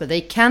dance, but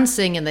they can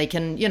sing and they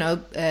can,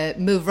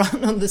 move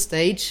around on the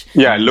stage.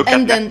 Yeah, look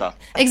and at then Netta.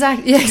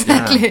 exactly.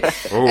 Yeah.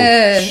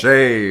 Oh,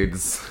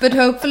 shades. But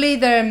hopefully,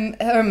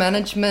 her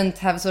management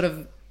have sort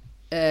of,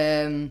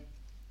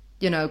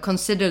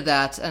 considered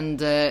that and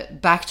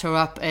backed her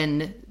up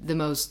in the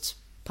most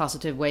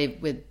positive way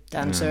with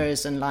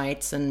dancers and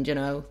lights and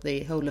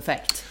the whole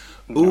effect.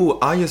 Ooh,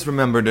 I just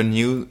remembered a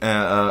new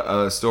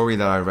story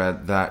that I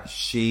read that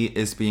she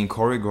is being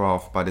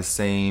choreographed by the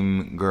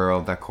same girl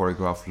that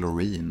choreographed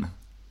Loreen.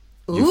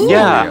 Ooh.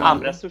 Yeah,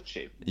 Andrea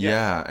Succi.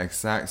 Yeah,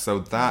 exact. So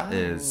that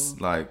is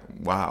like,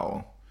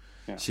 wow.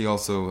 Yeah. She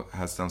also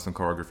has done some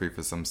choreography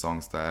for some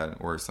songs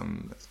or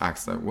some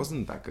acts that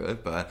wasn't that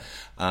good, but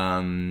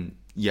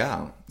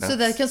yeah. So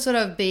that can sort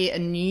of be a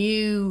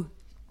new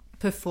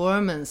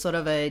performance, sort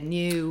of a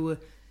new...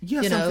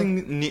 Yeah,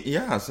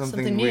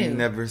 something new. we've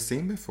never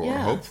seen before.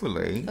 Yeah.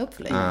 Hopefully.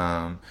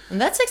 And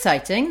that's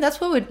exciting. That's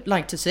what we'd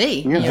like to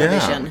see in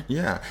Eurovision.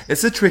 Yeah.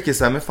 It's a tricky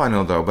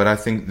semifinal though, but I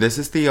think this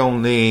is the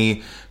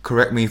only.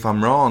 Correct me if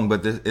I'm wrong,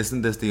 but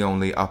isn't this the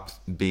only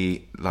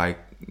upbeat like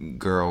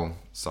girl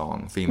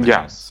song,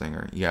 female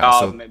singer? Yeah.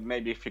 So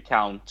maybe if you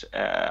count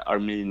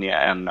Armenia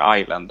and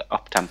Ireland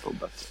up tempo,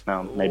 but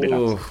no, maybe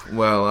not.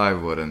 Well, I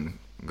wouldn't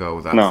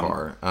go that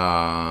far,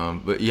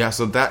 but yeah,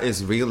 so that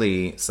is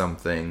really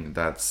something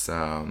that's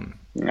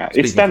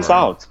it stands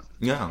out.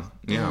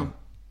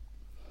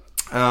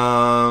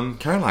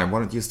 Caroline, why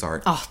don't you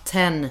start?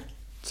 10.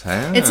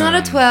 It's not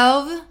a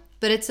 12,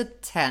 but it's a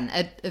 10,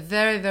 a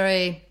very,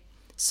 very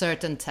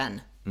certain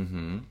 10.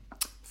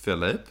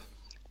 Philip?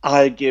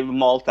 I give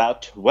Malta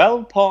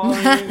 12 points.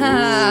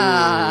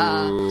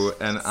 Ooh,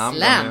 and I'm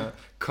gonna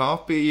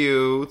copy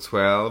you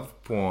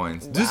 12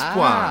 points.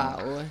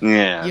 Wow.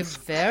 Yeah. You're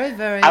very,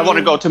 very... I want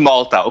to go to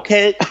Malta,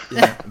 okay?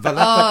 Yeah.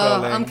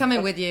 I'm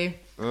coming with you.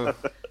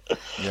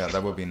 Yeah,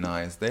 that would be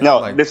nice.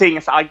 The thing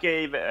is, I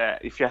gave,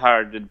 if you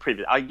heard the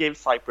previous, I gave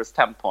Cyprus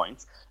 10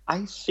 points.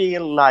 I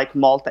feel like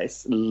Malta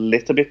is a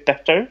little bit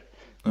better.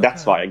 Okay.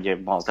 That's why I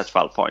gave Malta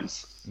 12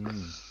 points.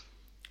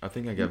 I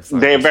think I gave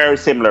Cyprus. They're very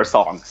similar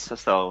songs,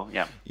 so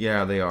yeah.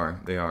 Yeah, they are,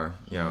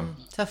 yeah.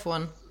 Tough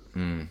one.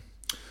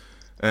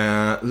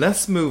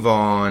 Let's move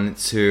on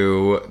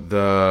to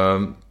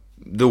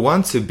the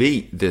one to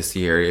beat this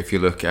year. If you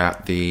look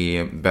at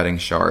the betting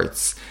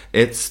charts,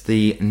 it's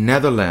the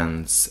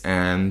Netherlands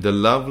and the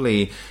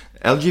lovely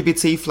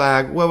LGBT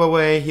flag.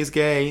 Way, he's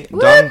gay.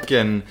 Whoop.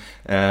 Duncan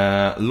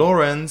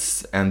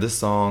Lawrence and the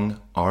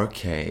song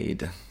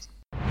Arcade.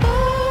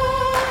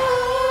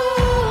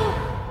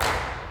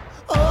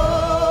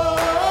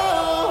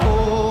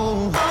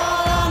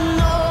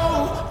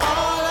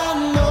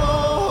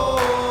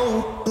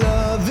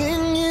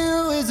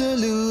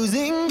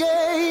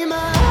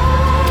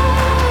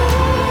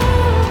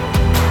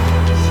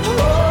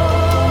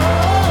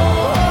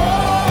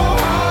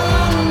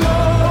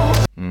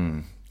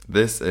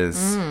 This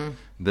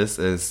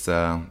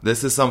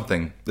is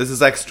something. This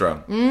is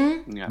extra,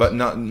 but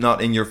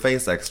not in your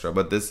face extra.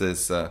 But this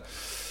is,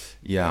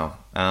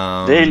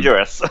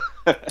 dangerous.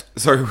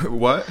 Sorry,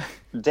 what?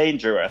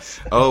 Dangerous.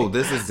 Oh,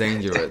 this is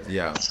dangerous.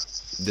 Yeah,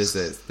 this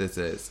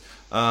is.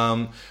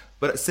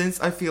 But since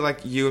I feel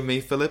like you and me,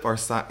 Philip, are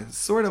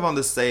sort of on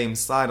the same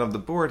side of the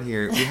board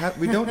here,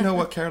 we don't know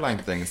what Caroline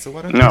thinks. So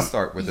why don't you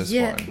start with this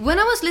one? When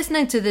I was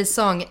listening to this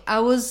song, I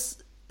was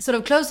sort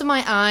of closing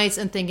my eyes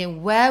and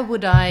thinking, where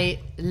would I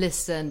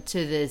listen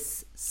to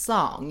this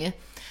song?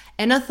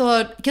 And I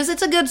thought, because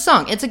it's a good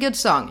song,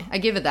 I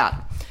give it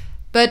that.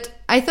 But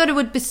I thought it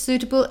would be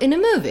suitable in a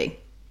movie.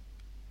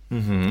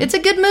 It's a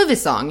good movie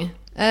song.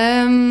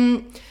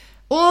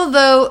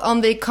 Although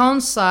on the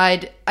con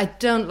side, I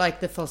don't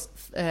like the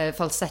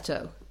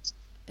falsetto.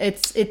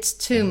 It's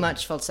too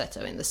much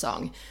falsetto in the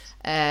song.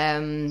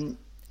 And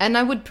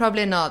I would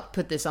probably not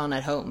put this on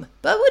at home,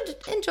 but I would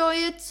enjoy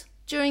it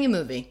during in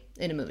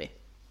a movie.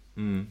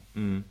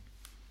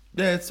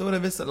 Yeah, it sort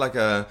of is like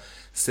a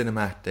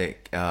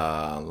cinematic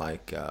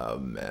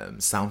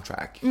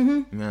soundtrack.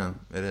 Yeah,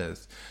 it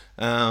is.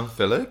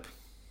 Philip?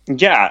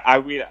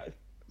 Yeah,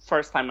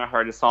 first time I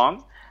heard the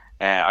song,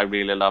 I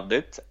really loved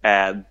it.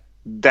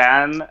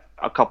 Then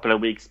a couple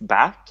of weeks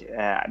back,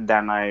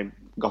 then I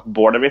got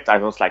bored of it. I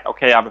was like,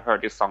 okay, I've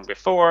heard this song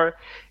before.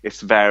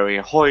 It's very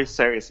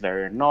Häuser, it's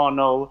very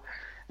Nano.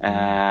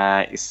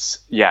 And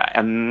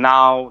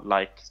now,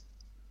 like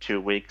 2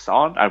 weeks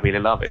on, I really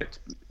love it.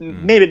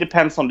 Maybe it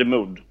depends on the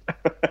mood.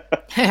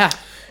 Yeah.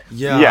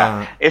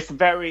 It's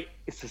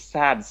a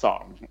sad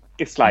song.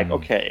 It's like,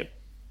 okay,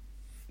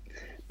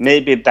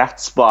 maybe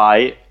that's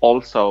why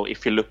also,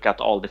 if you look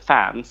at all the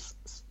fans,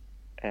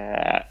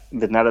 the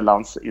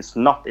Netherlands is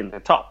not in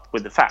the top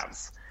with the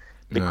fans,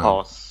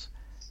 because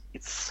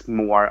it's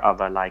more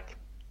of a like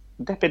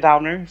Debbie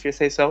Downer, if you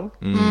say so.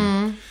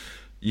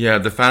 Yeah,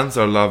 the fans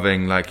are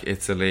loving like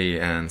Italy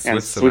and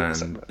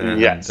Switzerland. And,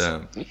 yes.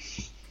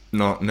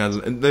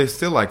 They're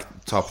still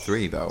like top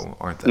 3 though,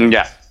 aren't they?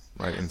 Yeah.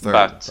 Right, in third.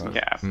 But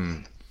yeah.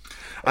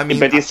 I mean,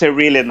 but it's a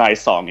really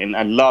nice song, and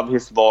I love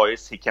his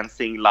voice. He can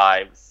sing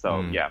live,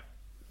 so yeah.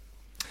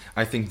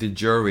 I think the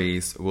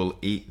juries will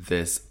eat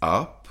this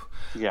up.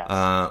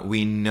 Yes.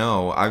 We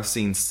know, I've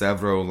seen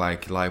several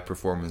like live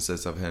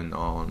performances of him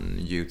on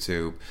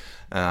YouTube,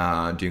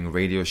 doing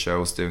radio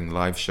shows, doing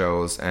live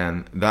shows,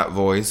 and that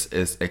voice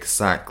is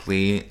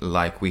exactly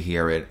like we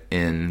hear it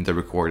in the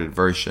recorded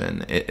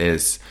version. It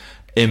is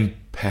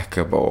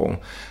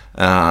impeccable.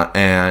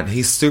 And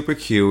he's super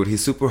cute,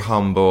 he's super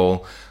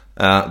humble.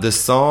 The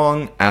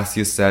song, as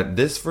you said,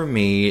 this for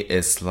me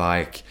is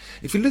like,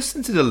 if you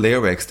listen to the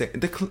lyrics,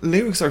 the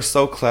lyrics are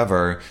so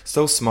clever,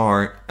 so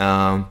smart.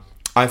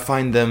 I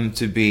find them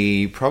to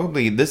be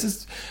this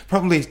is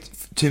probably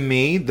to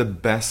me the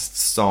best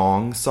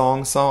song,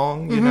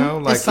 you know?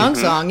 Like,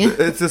 song.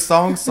 It's a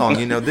song,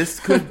 you know, this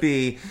could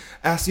be,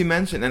 as you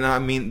mentioned, and I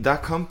mean,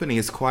 that company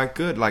is quite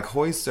good, like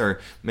Hoyser,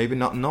 maybe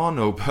not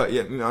Nono, but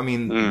I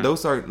mean,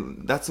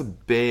 that's a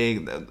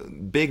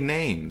big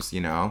names,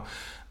 you know?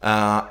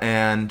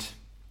 And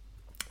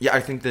yeah, I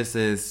think this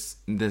is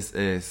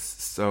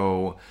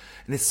so,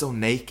 and it's so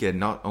naked,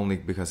 not only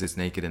because it's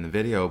naked in the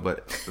video,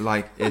 but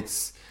like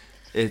it's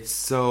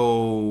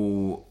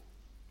so,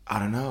 I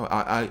don't know,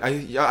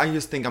 I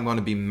just think I'm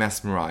gonna be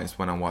mesmerized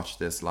when I watch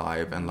this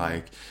live and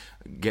like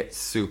get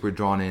super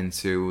drawn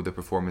into the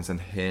performance and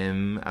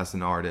him as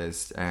an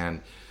artist,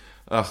 and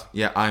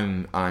yeah,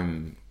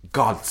 I'm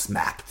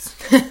godsmacked.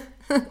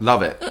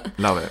 Love it.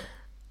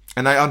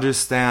 And I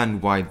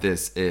understand why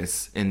this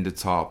is in the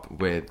top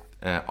with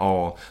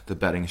all the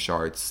betting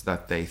charts,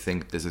 that they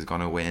think this is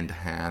going to win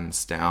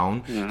hands down.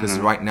 Because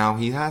right now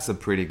he has a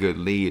pretty good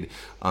lead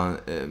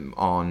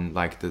on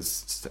like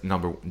this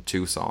number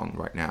 2 song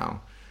right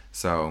now.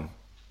 So,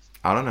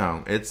 I don't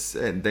know. It's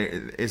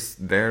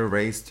their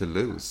race to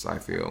lose, I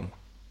feel.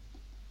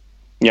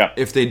 Yeah.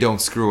 If they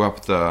don't screw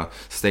up the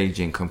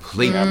staging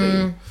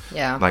completely.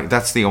 Yeah. Like,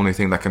 that's the only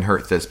thing that can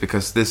hurt this,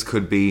 because this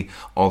could be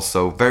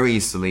also very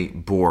easily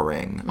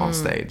boring on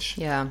stage.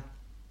 Yeah.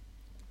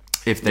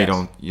 If they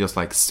don't just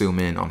like zoom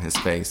in on his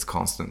face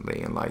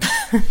constantly and like,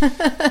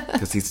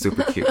 because he's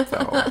super cute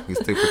though. He's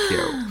super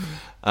cute.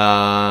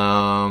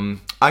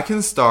 I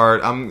can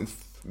start.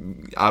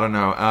 I don't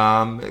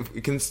know.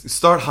 You can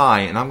start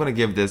high, and I'm gonna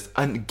give this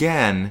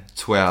again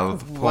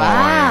 12 points.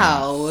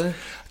 Wow.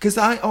 Because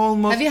I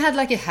almost... Have you had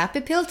like a happy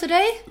pill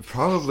today?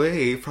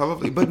 Probably.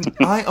 But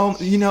I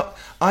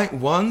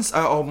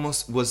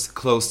almost was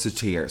close to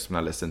tears when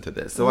I listened to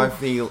this. So I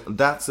feel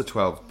that's a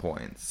 12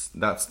 points.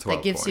 That's 12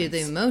 That gives points. you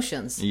the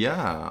emotions.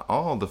 Yeah,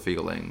 all the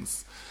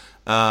feelings.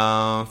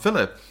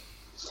 Philip?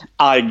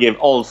 I give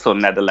also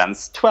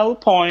Netherlands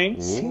 12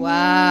 points. Ooh.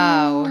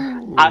 Wow.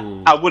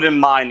 I wouldn't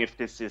mind if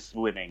this is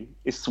winning.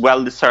 It's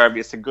well deserved.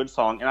 It's a good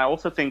song. And I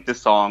also think the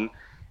song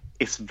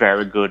is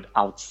very good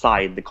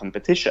outside the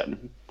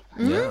competition.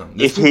 Yeah.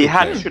 If he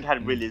should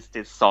have released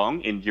this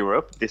song in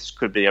Europe, this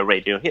could be a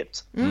radio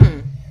hit.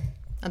 And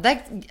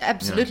that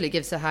absolutely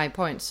gives a high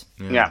points.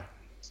 Yeah.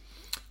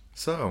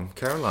 So,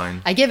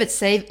 Caroline. I give it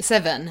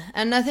 7,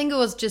 and I think it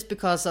was just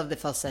because of the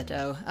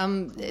falsetto.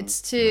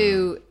 It's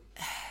too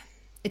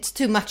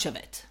much of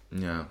it.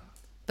 Yeah.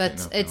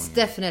 But it's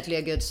definitely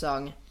a good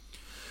song.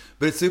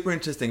 But it's super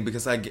interesting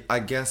because I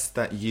guess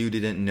that you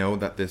didn't know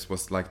that this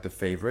was like the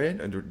favorite,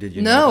 or did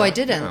you? No, know that? I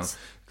didn't. No.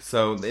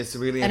 So it's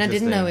really And I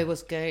interesting. didn't know it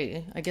was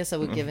gay. I guess I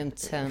would give him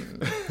 10.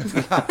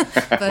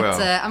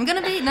 But I'm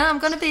gonna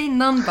be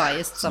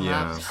non-biased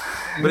somehow. Yeah.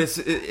 But it's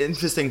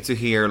interesting to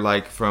hear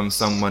like from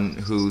someone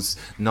who's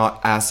not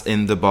as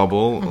in the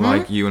bubble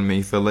like you and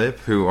me, Philip,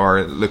 who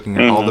are looking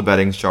at all the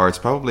betting charts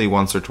probably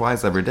once or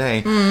twice every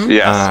day.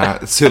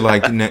 Yes. To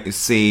like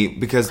see,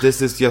 because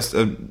this is just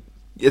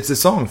it's a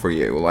song for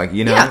you, like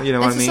you know what I mean.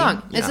 It's a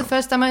song. It's the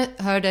first time I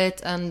heard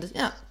it, and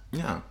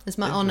it's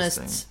my Interesting.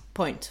 honest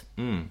point.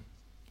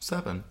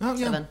 7. Oh,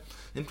 yeah. 7.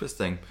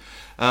 Interesting.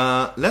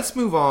 Let's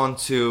move on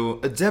to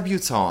a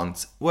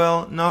debutante.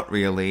 Well, not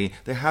really.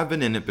 They have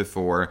been in it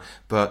before,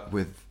 but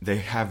they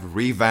have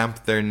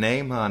revamped their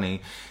name,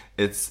 honey.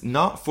 It's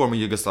not former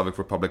Yugoslavic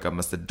Republic of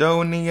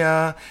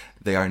Macedonia.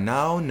 They are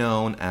now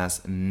known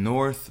as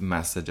North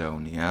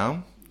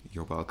Macedonia.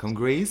 You're welcome,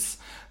 Greece.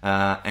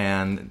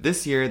 And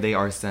this year they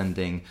are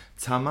sending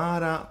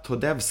Tamara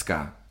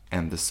Todevska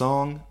and the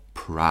song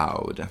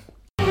Proud.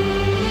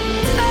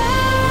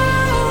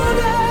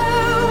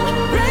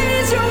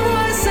 Raise your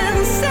voice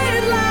and say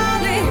it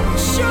loudly.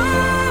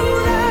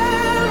 Show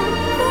them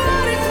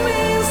what it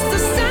means to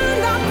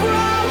stand up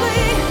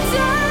proudly.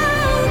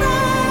 Tell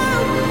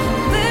them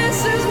this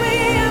is me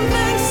and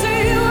makes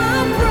you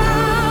I'm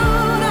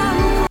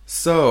proud.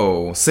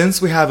 So, since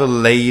we have a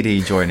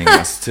lady joining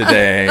us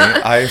today,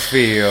 I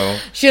feel...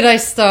 Should I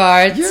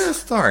start? Yeah,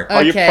 start.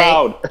 Are you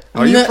proud?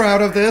 Are you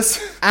proud of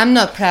this? I'm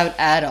not proud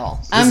at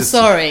all. I'm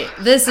sorry.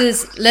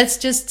 Let's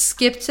just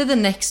skip to the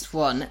next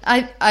one.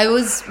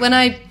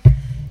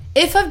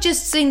 If I've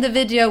just seen the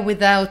video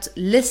without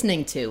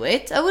listening to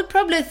it, I would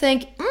probably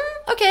think,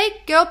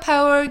 okay, girl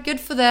power, good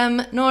for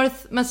them.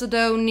 North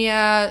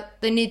Macedonia,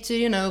 they need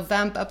to,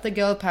 vamp up the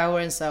girl power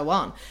and so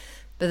on.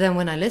 But then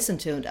when I listen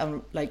to it,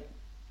 I'm like,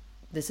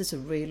 this is a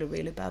really,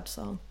 really bad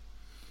song.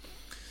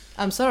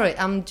 I'm sorry,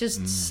 I'm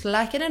just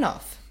slacking it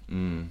off.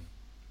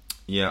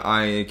 Yeah,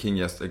 I can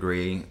just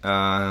agree.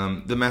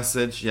 The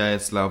message, yeah,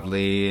 it's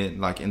lovely,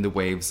 like in the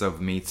waves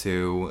of Me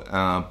Too,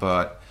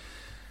 but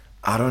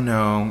I don't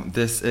know,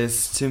 this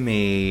is to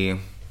me,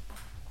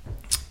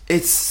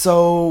 it's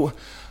so...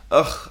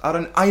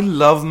 I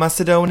love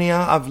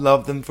Macedonia. I've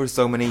loved them for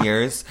so many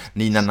years.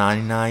 Nina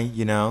Nina,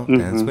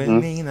 Dance with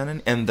me.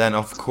 And then,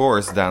 of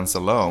course, Dance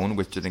Alone,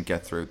 which didn't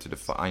get through to the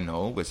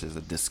final, which is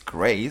a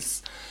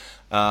disgrace.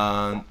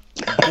 You're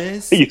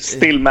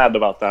still mad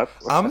about that?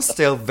 I'm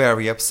still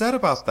very upset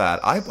about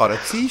that. I bought a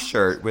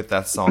t-shirt with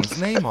that song's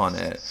name on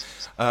it.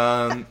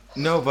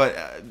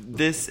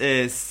 This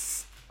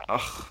is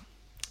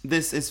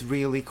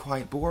really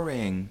quite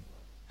boring.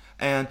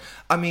 And,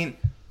 I mean...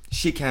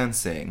 She can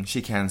sing,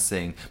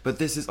 but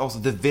this is also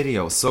the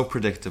video so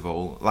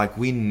predictable. Like,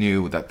 we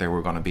knew that there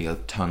were gonna be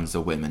tons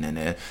of women in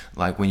it.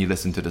 Like, when you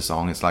listen to the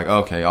song, it's like,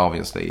 okay,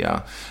 obviously,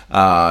 yeah.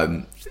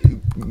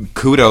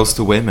 Kudos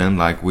to women,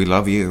 like, we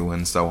love you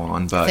and so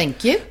on. But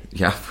thank you.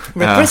 Yeah,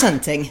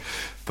 representing.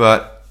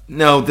 But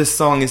no, this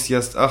song is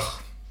just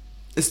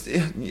it's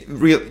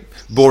real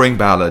boring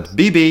ballad.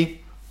 BB.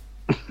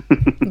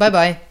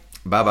 Bye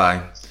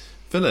bye.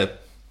 Philip.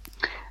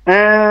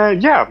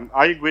 Yeah,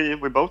 I agree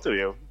with both of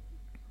you.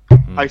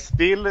 I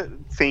still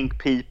think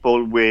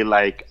people will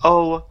like,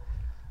 oh,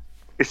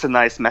 it's a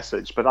nice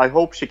message, but I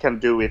hope she can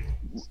do it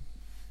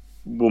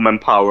woman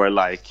power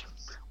like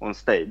on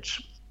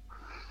stage.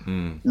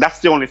 That's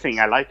the only thing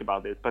I like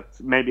about it, but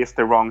maybe it's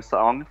the wrong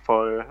song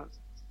for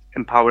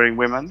empowering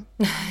women.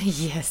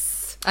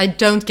 Yes, I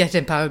don't get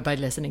empowered by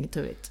listening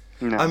to it.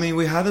 No. I mean,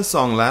 we had a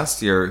song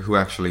last year who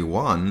actually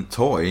won,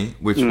 Toy,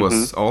 which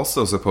was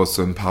also supposed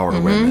to empower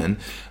women.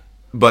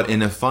 But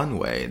in a fun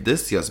way.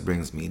 This just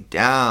brings me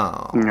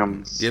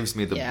down. Gives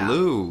me the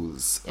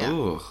blues. Yeah.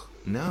 Ugh,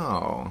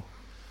 no.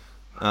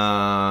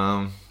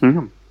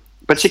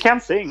 But she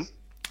can sing.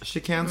 She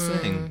can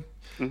sing.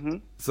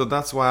 So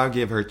that's why I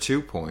give her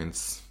 2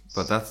 points.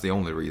 But that's the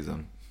only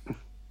reason.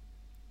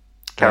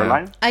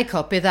 Caroline? I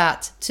copy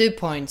that. 2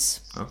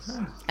 points.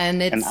 Okay.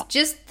 And it's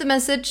just the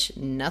message,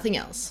 nothing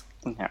else.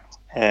 Yeah.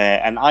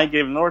 And I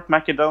give North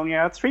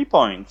Macedonia 3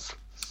 points.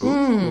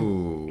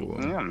 Ooh,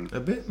 a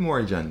bit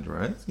more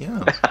generous,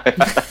 yeah.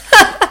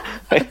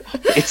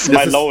 It's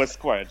my lowest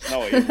score.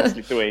 No, it was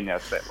Lithuania.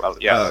 Well,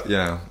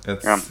 yeah,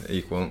 it's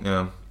equal,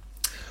 yeah.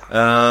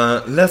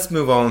 Let's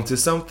move on to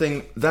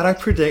something that I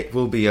predict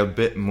will be a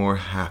bit more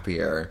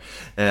happier.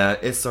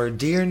 It's our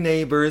dear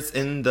neighbors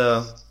in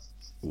the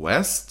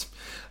West.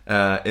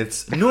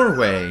 It's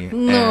Norway.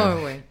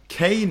 Norway.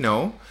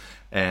 Kano,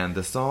 and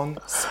the song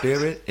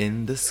Spirit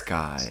in the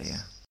Sky.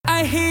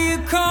 I hear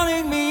you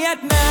calling me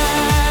at night.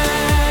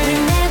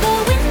 Whenever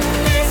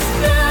wind is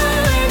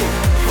blowing,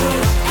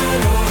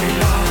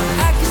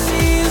 I can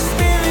see your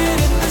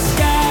spirit in the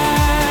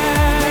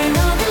sky. When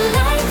all the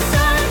lights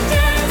are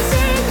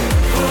dancing,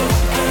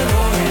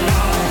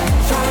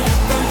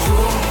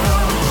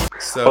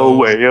 So,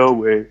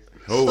 away.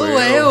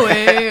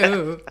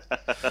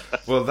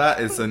 Well, that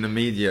is an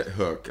immediate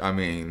hook. I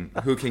mean,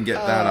 who can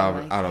get that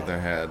out of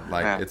their head?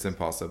 Like, it's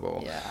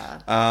impossible.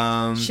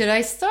 Yeah. Should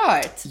I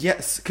start?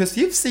 Yes, because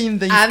you've seen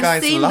these guys live.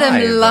 I've seen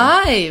them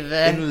live.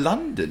 In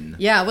London.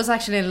 Yeah, I was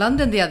actually in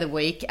London the other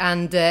week,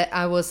 and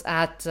I was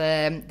at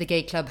the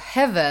gay club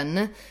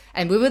Heaven,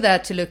 and we were there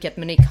to look at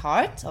Monique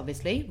Hart,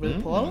 obviously,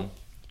 RuPaul.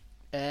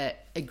 A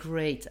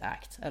great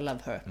act. I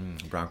love her.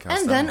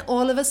 And then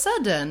all of a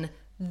sudden...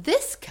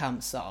 this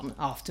comes on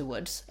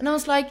afterwards, and I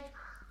was like,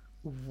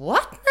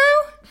 what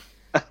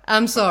now?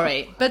 I'm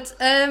sorry, but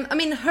I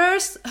mean, her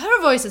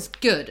voice is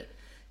good.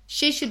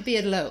 She should be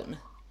alone.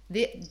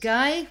 The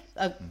guy,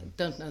 I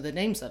don't know the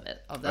names of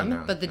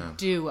them, but the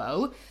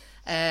duo,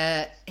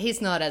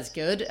 he's not as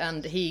good,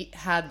 and he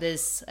had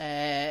this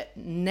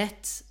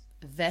net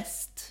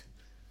vest,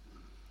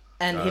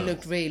 and he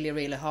looked really,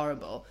 really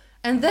horrible.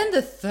 And then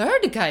the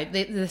third guy,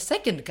 the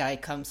second guy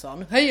comes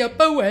on. Hey up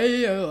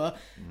away. And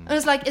I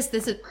was like, is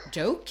this a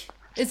joke?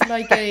 It's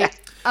like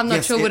I'm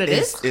not sure what it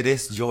is. It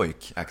is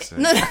joke,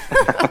 actually. No,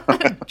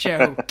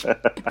 joke.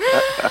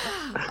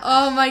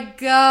 Oh my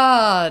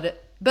god.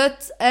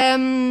 But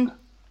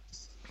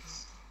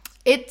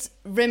it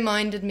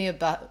reminded me a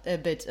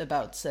bit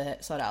about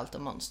Sara Alta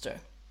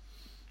Monster.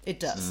 It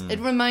does.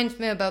 It reminds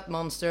me about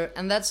Monster,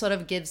 and that sort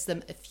of gives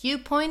them a few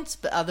points,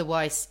 but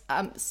otherwise,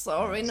 I'm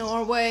sorry,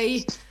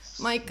 Norway.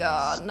 My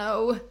god,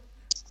 no.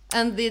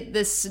 And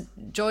this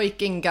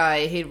joiking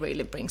guy, he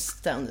really brings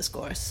down the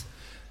scores.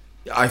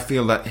 I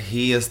feel that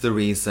he is the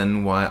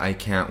reason why I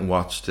can't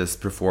watch this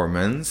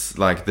performance,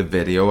 like the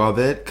video of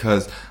it,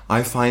 because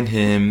I find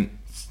him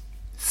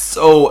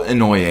so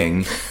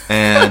annoying.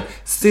 And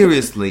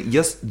seriously,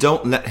 just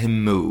don't let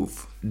him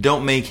move.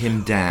 Don't make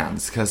him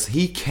dance, because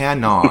he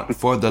cannot,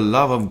 for the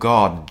love of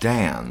God,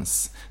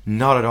 dance.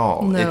 Not at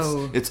all.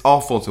 No. It's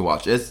awful to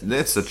watch.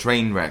 It's a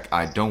train wreck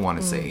I don't want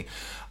to see.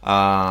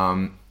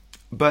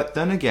 But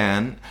then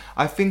again,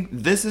 I think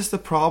this is the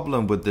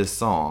problem with this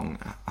song.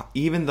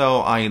 Even though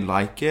I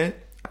like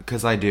it,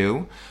 because I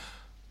do,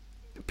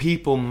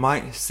 people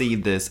might see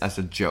this as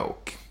a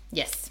joke.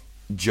 Yes.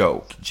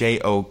 Joke.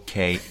 Joke.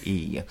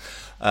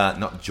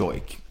 Not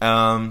joke.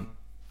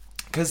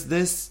 Because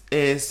this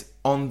is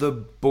on the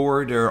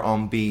border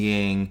on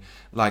being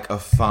like a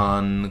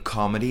fun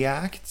comedy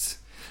act.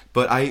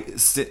 But I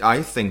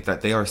think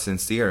that they are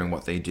sincere in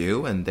what they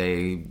do, and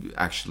they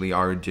actually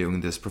are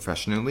doing this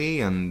professionally,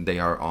 and they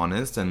are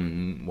honest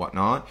and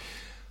whatnot.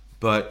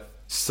 But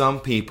some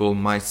people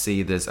might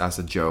see this as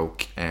a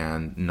joke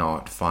and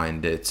not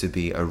find it to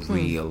be a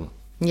real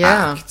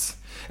act.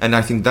 And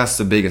I think that's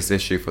the biggest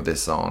issue for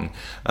this song.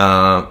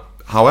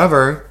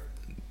 However,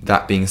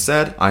 that being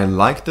said, I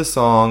like the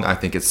song. I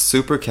think it's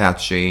super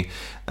catchy.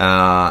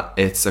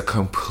 It's a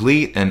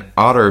complete and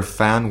utter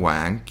fan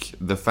wank.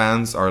 The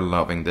fans are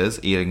loving this,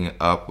 eating it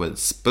up with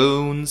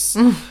spoons.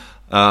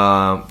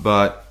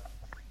 But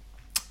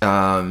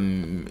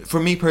for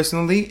me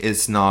personally,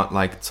 it's not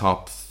like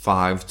top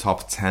 5,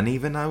 top 10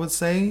 even, I would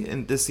say,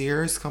 in this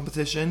year's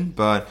competition.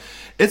 But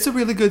it's a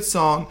really good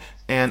song,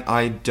 and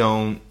I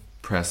don't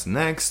press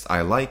next.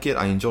 I like it.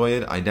 I enjoy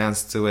it. I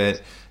dance to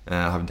it.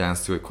 I've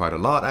danced to it quite a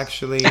lot,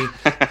 actually,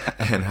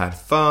 and had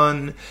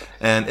fun.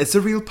 And it's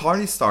a real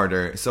party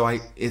starter. So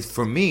it's,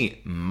 for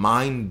me,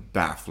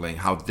 mind-baffling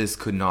how this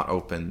could not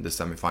open the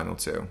semifinal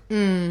too.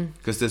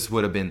 Because this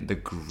would have been the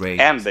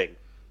great... Ending.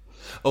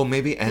 Oh,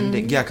 maybe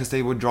ending. Yeah, because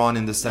they were drawn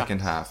in the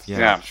second half.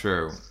 Yeah,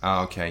 true.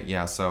 Okay,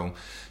 yeah, so...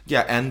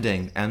 Yeah,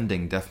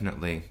 ending,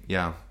 definitely.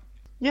 Yeah.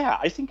 Yeah,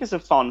 I think it's a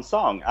fun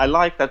song. I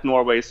like that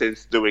Norway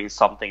is doing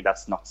something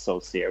that's not so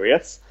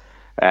serious.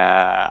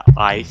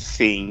 I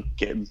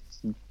think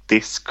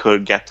this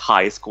could get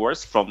high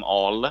scores from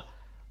all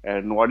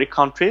Nordic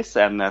countries,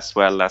 and as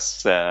well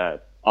as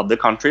other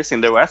countries in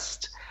the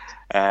West.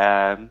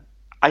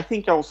 I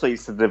think also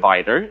it's a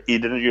divider.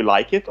 Either you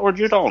like it or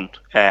you don't.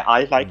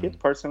 I like it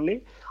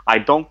personally. I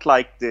don't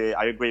like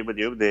I agree with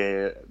you,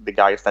 the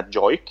guys that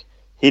joke.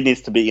 He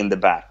needs to be in the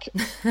back.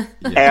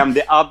 And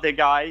the other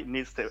guy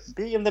needs to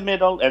be in the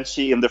middle and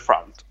she in the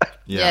front.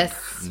 Yes.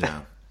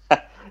 Yeah.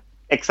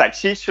 Exactly.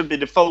 She should be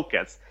the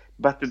focus.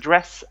 But the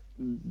dress,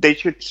 they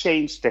should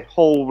change the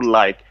whole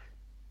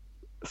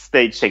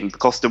staging,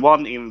 because the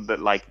one in the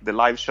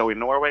live show in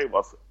Norway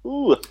was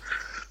that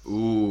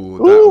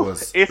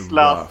was it's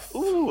rough.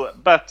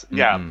 But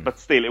but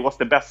still, it was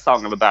the best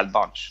song of a Bad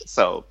Bunch.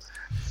 So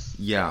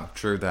yeah,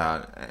 true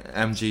that.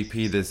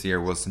 MGP this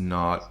year was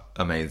not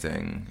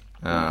amazing.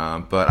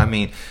 But I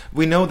mean,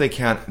 we know they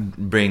can't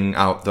bring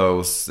out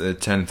those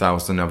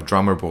 10,000 of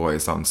drummer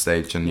boys on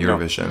stage in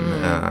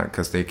Eurovision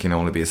because they can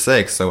only be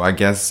 6. So I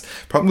guess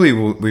probably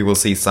we will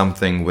see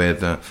something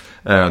with the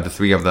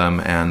 3 of them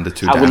and the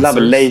 2 dancers. I would love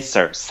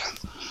lasers.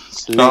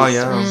 Oh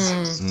yeah.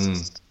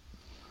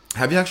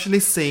 Have you actually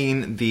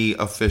seen the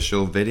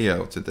official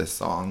video to this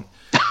song?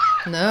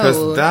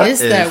 No, is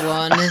there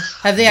one?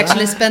 Have they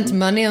actually spent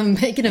money on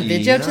making a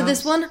video to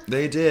this one?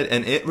 They did,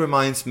 and it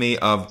reminds me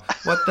of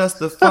What Does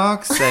the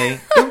Fox Say?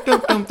 Dum,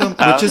 dum, dum, dum,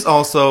 which is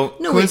also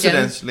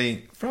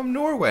coincidentally from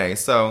Norway.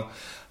 So,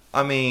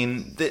 I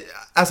mean,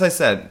 as I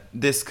said,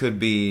 this could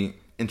be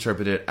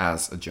interpreted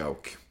as a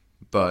joke,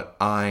 but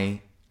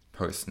I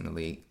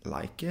personally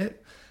like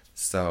it.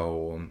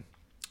 So,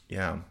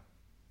 yeah,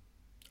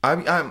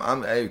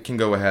 I can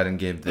go ahead and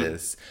give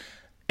this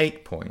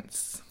 8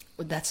 points.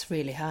 That's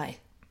really high.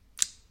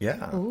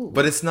 Yeah. Ooh.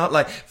 But it's not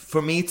like,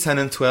 for me, 10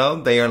 and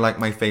 12, they are like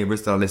my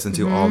favorites that I listen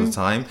to all the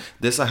time.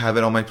 This, I have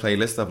it on my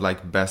playlist of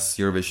best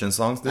Eurovision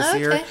songs this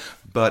year.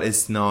 But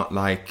it's not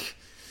like,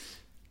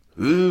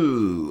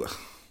 ooh,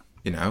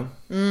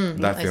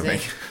 that feeling.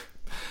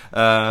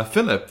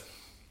 Philip.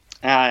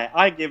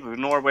 I give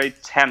Norway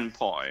 10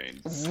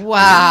 points.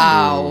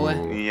 Wow.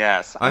 Ooh.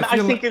 Yes. I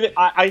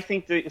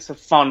think it's a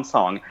fun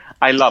song.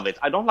 I love it.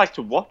 I don't like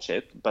to watch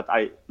it, but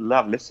I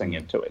love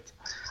listening to it.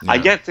 Yeah. I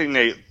get in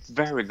a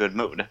very good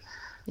mood.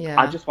 Yeah.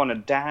 I just want to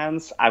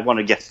dance. I want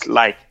to get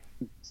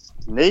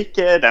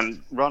naked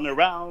and run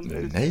around.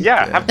 Naked.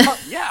 Yeah, have fun.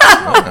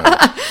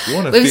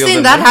 Yeah. We've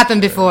seen that happen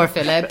before,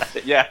 Philip.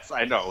 Yes,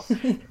 I know.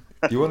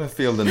 You want to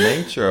feel the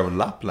nature of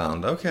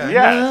Lapland, okay?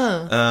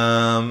 Yeah.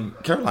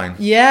 Caroline.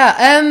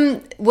 Yeah.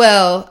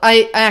 Well,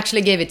 I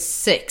actually gave it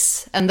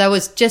 6, and that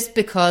was just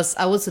because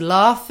I was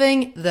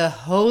laughing the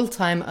whole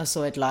time I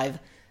saw it live,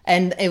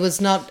 and it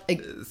was not.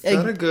 It's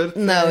not a good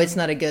thing. No, it's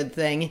not a good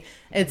thing.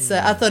 It's.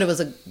 I thought it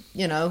was a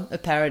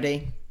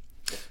parody.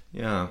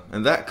 Yeah,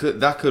 and that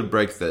could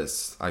break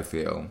this. I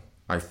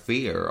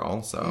fear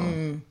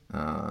also.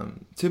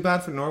 Too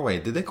bad for Norway.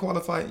 Did they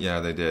qualify? Yeah,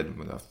 they did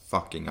with a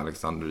fucking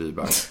Alexander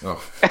Rybak.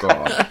 Oh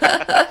god,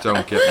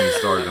 don't get me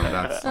started on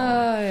that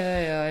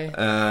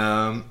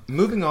song.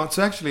 Moving on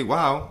to actually,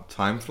 wow,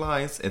 time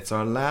flies. It's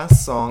our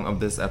last song of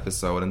this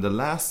episode and the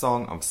last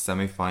song of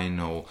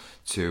semi-final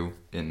 2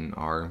 in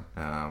our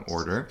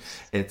order.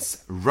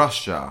 It's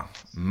Russia,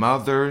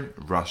 Mother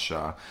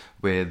Russia,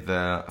 with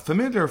a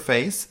familiar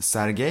face,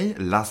 Sergei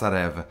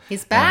Lazarev.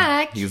 He's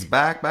back. And he's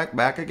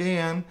back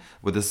again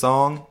with the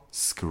song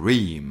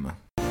Scream.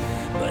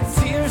 But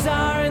tears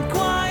aren't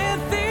quiet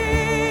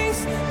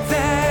things,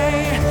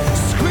 they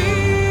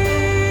scream.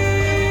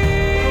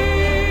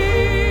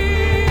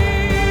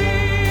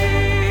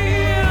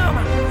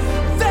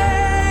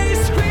 They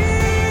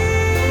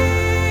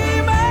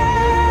scream.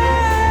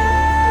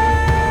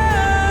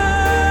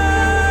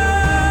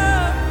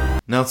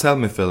 Now tell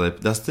me, Philip,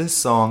 does this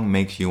song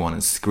make you want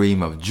to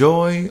scream of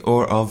joy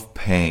or of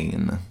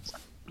pain?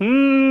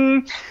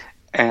 I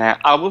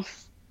will.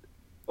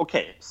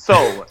 Okay,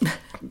 so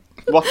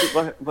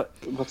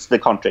what's the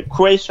country?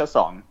 Croatia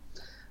song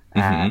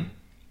and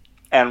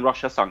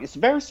Russia song. It's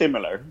very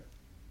similar.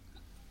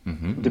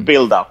 The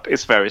build-up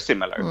is very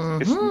similar.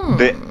 It's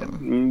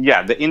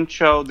the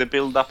intro, the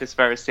build-up is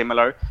very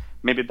similar.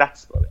 Maybe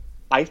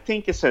I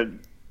think it's a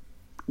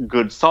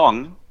good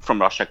song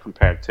from Russia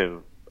compared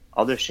to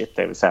other shit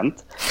they've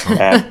sent.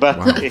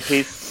 But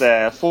his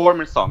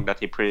former song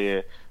that he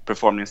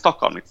performed in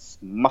Stockholm, it's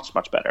much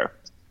better.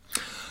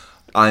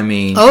 I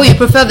mean... Oh, you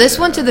prefer this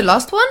one to the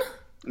last one?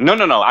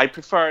 No. I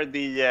prefer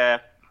the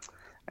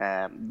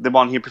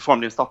one he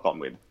performed in Stockholm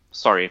with.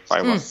 Sorry if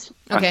I was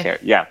unclear.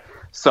 Yeah.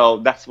 So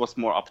that was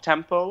more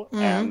up-tempo.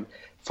 And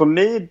for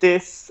me,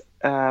 this...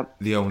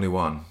 the only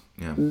one.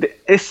 Yeah.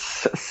 Is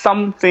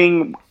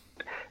something...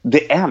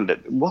 The end.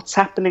 What's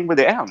happening with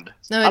the end?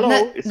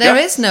 No, there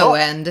is no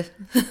end.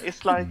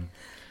 It's like...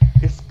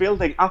 It's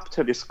building up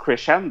to this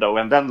crescendo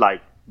and then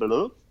like...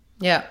 Below.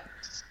 Yeah.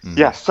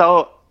 Yeah,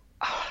 so...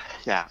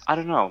 Yeah, I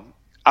don't know.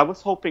 I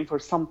was hoping for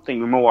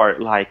something more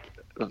like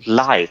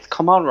light.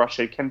 Come on,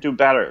 Russia, you can do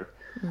better.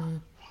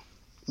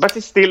 But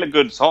it's still a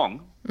good song.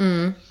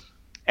 And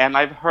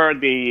I've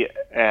heard he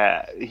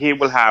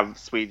will have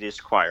Swedish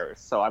choir.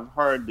 So I've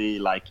heard the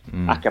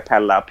a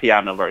cappella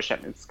piano version.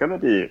 It's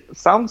gonna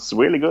sounds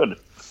really good.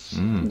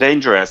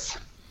 Dangerous.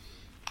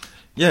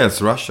 Yeah,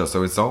 it's Russia,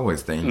 so it's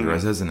always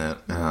dangerous, isn't it?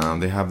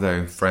 They have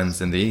their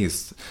friends in the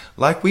east,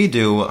 like we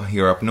do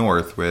here up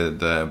north with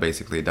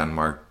basically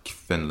Denmark,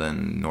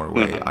 Finland,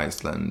 Norway,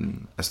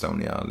 Iceland,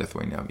 Estonia,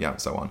 Lithuania,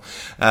 so on.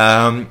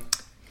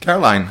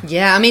 Caroline.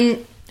 Yeah, I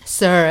mean,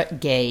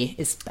 Sergei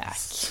is back.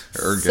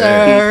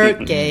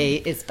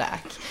 Sergei is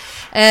back.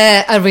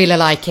 I really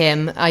like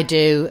him. I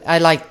do. I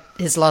like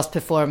his last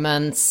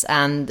performance,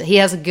 and he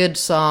has a good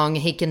song.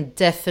 He can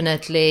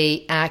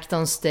definitely act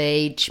on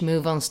stage,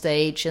 move on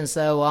stage, and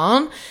so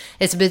on.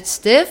 It's a bit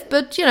stiff,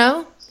 but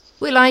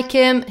we like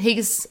him.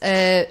 He's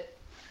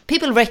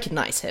people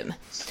recognize him,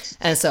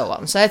 and so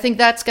on. So I think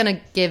that's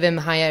gonna give him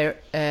higher,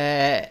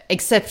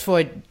 except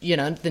for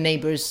the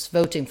neighbors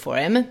voting for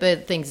him. But I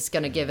think it's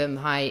gonna give him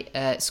high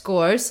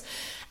scores,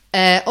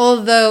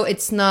 although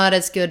it's not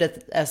as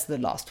good as the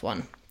last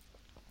one.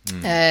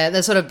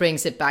 That sort of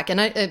brings it back, and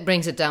it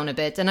brings it down a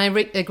bit. And I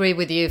agree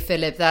with you,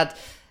 Philip, that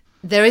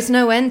there is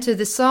no end to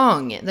the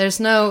song.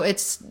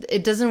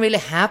 It doesn't really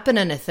happen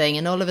anything,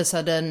 and all of a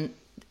sudden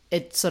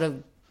it sort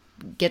of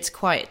gets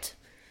quiet.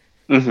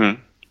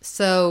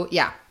 So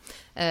yeah.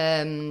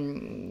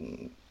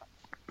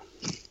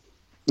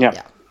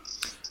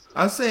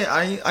 I'll say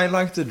I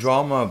like the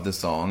drama of the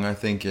song. I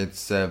think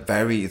it's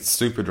it's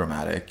super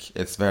dramatic.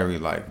 It's very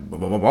like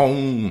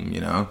boom,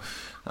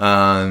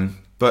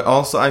 but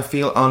also I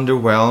feel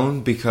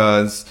underwhelmed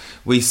because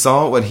we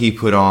saw what he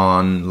put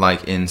on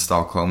like in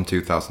Stockholm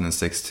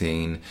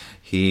 2016.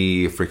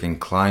 He freaking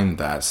climbed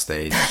that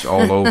stage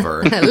all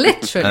over.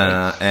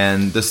 Literally.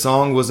 And the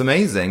song was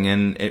amazing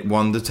and it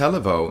won the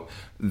televote.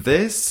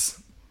 This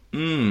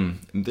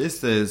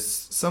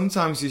is...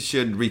 Sometimes you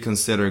should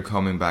reconsider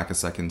coming back a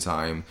second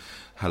time.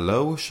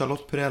 Hello,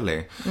 Charlotte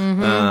Perrelli.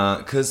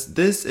 Because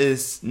this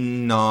is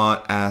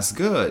not as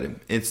good.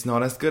 It's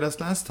not as good as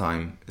last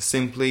time.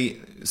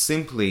 Simply,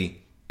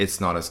 it's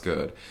not as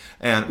good.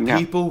 And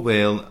people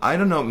will, I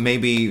don't know,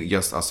 maybe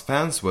just us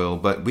fans will,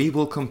 but we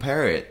will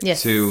compare it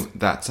to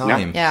that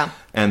time. Yeah.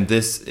 And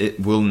it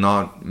will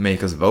not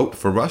make us vote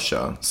for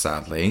Russia,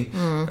 sadly.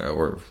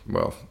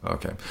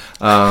 Okay.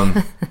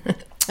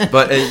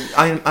 But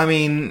I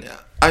mean...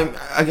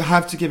 I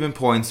have to give him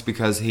points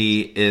because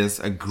he is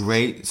a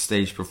great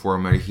stage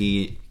performer.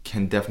 He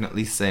can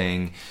definitely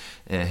sing.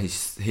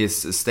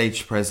 His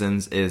stage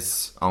presence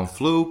is on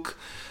fluke.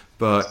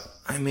 But,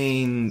 I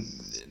mean,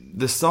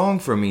 the song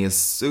for me is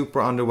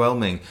super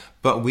underwhelming.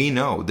 But we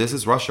know, this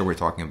is Russia we're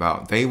talking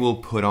about. They will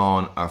put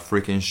on a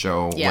freaking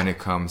show when it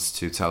comes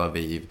to Tel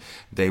Aviv.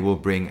 They will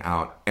bring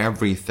out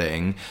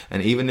everything.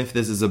 And even if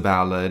this is a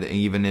ballad,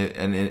 and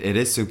it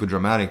is super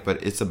dramatic,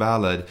 but it's a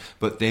ballad,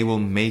 but they will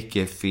make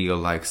it feel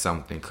like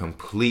something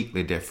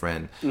completely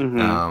different.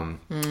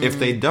 If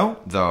they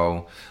don't,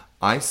 though,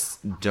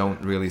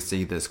 don't really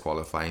see this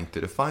qualifying to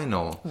the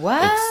final.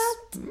 What?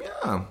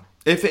 Yeah.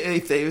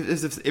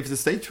 If the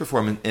stage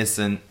performance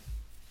isn't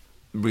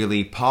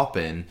really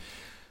popping,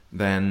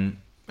 then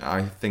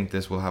I think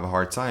this will have a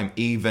hard time,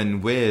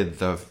 even with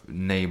the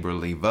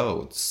neighborly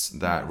votes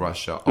that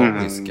Russia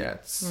always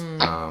gets.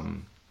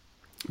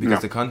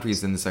 Because the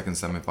countries in the second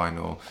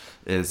semifinal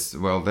is,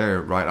 well,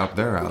 they're right up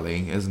their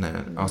alley, isn't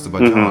it?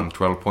 Azerbaijan,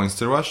 12 points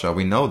to Russia.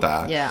 We know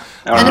that. Yeah.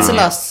 And it's a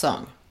last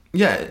song.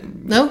 Yeah.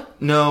 No?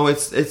 No,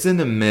 it's in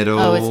the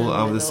middle It's in the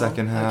of the middle.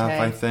 second half,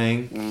 Okay. I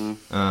think.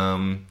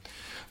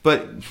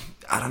 But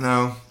I don't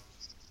know.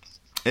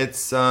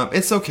 It's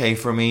okay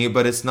for me,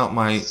 but it's not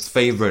my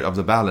favorite of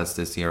the ballads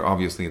this year.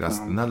 Obviously, that's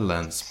the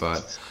Netherlands,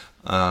 but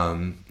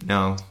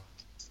no.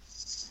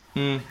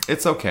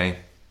 It's okay.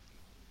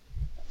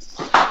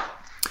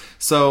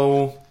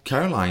 So,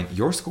 Caroline,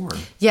 your score.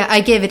 Yeah, I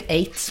gave it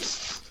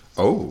 8.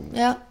 Oh.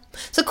 Yeah.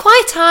 So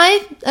quite high.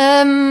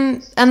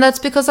 And that's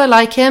because I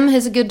like him.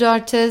 He's a good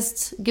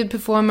artist, good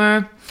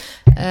performer.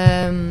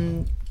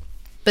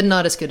 But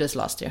not as good as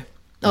last year.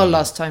 Or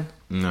last time.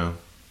 No.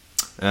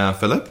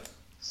 Philip?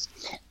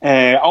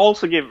 I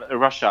also give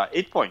Russia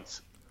 8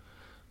 points.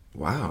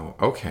 Wow,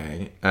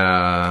 okay.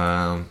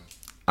 I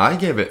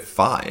gave it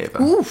 5.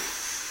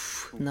 Oof.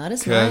 Not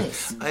as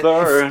nice.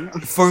 Burn.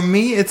 For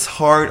me, it's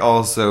hard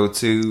also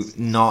to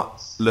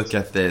not look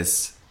at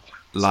this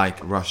like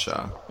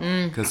Russia,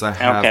 because I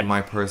have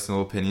my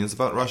personal opinions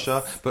about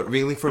Russia. But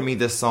really, for me,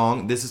 this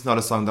is not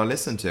a song that I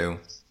listen to.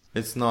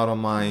 It's not on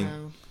my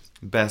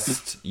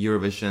best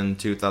Eurovision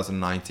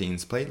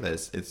 2019's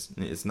playlist.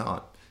 It's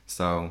not.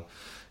 So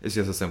it's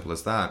just as simple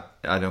as that.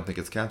 I don't think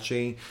it's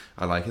catchy.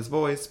 I like his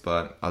voice,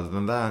 but other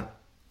than that,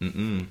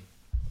 do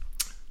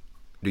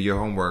your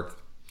homework.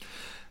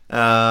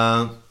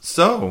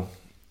 So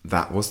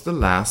that was the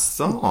last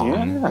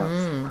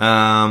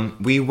song.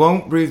 We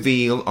won't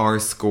reveal our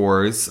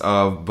scores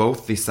of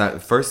both the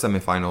first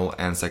semifinal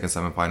and second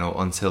semifinal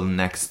until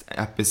next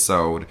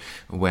episode,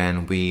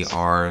 when we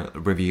are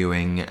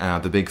reviewing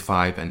the Big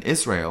Five and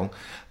Israel.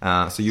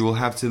 So you will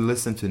have to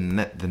listen to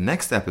the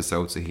next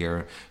episode to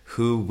hear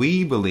who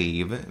we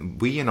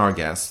and our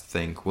guests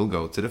think will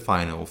go to the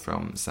final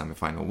from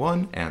semifinal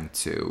 1 and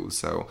 2.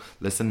 So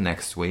listen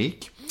next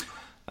week.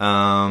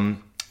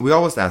 We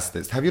always ask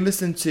this. Have you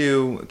listened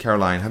to,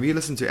 Caroline, have you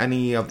listened to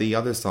any of the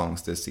other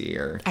songs this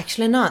year?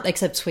 Actually not,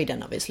 except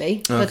Sweden,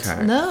 obviously. But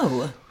Okay.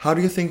 no. How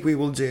do you think we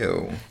will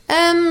do?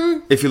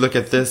 If you look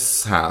at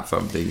this half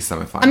of the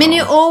semifinal. I mean,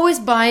 you're always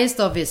biased,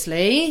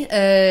 obviously.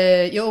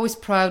 You're always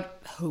proud,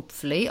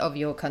 hopefully, of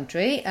your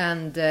country.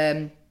 And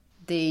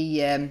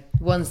the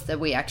ones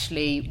that we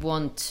actually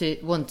want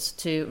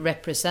to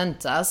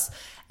represent us.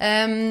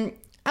 I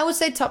would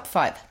say top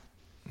 5.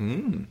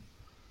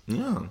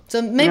 Yeah.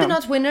 So maybe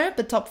not winner,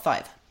 but top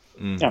 5.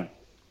 Yeah.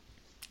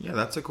 Yeah,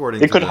 that's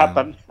according It to could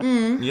happen.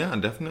 Yeah,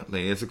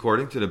 definitely. It's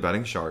according to the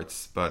betting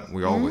charts, but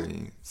we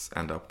always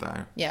end up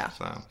there. Yeah.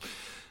 So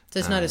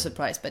it's not a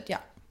surprise, but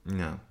yeah.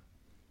 yeah.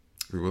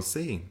 We will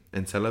see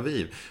in Tel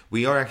Aviv.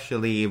 We are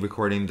actually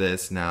recording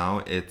this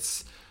now.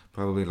 It's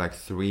probably like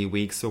 3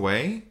 weeks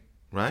away,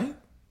 right?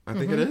 I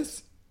think it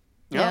is.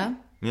 Yeah.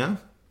 Yeah.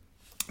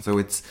 So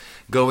it's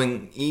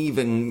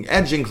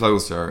edging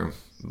closer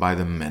by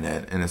the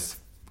minute, and it's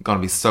gonna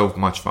be so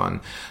much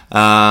fun.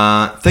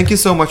 Thank you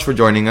so much for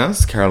joining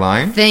us,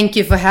 Caroline. Thank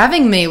you for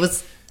having me. It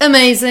was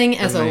amazing,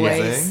 as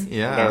always.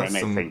 Yeah, Very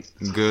amazing.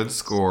 some good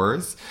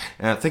scores.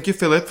 Thank you,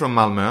 Philip from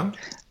Malmö.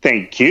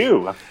 Thank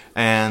you.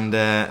 And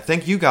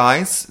thank you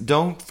guys.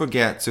 Don't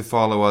forget to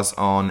follow us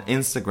on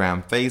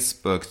Instagram,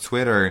 Facebook,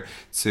 Twitter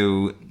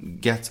to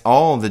get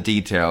all the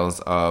details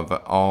of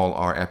all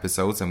our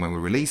episodes and when we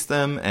release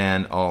them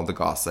and all the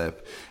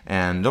gossip.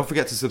 And don't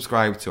forget to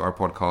subscribe to our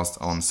podcast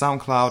on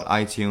SoundCloud,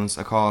 iTunes,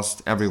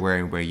 Acast,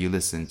 everywhere where you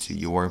listen to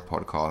your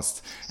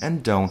podcast.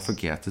 And don't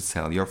forget to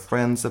tell your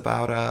friends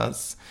about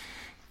us.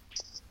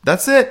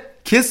 That's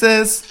it.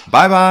 Kisses.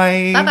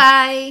 Bye-bye.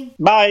 Bye-bye.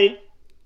 Bye.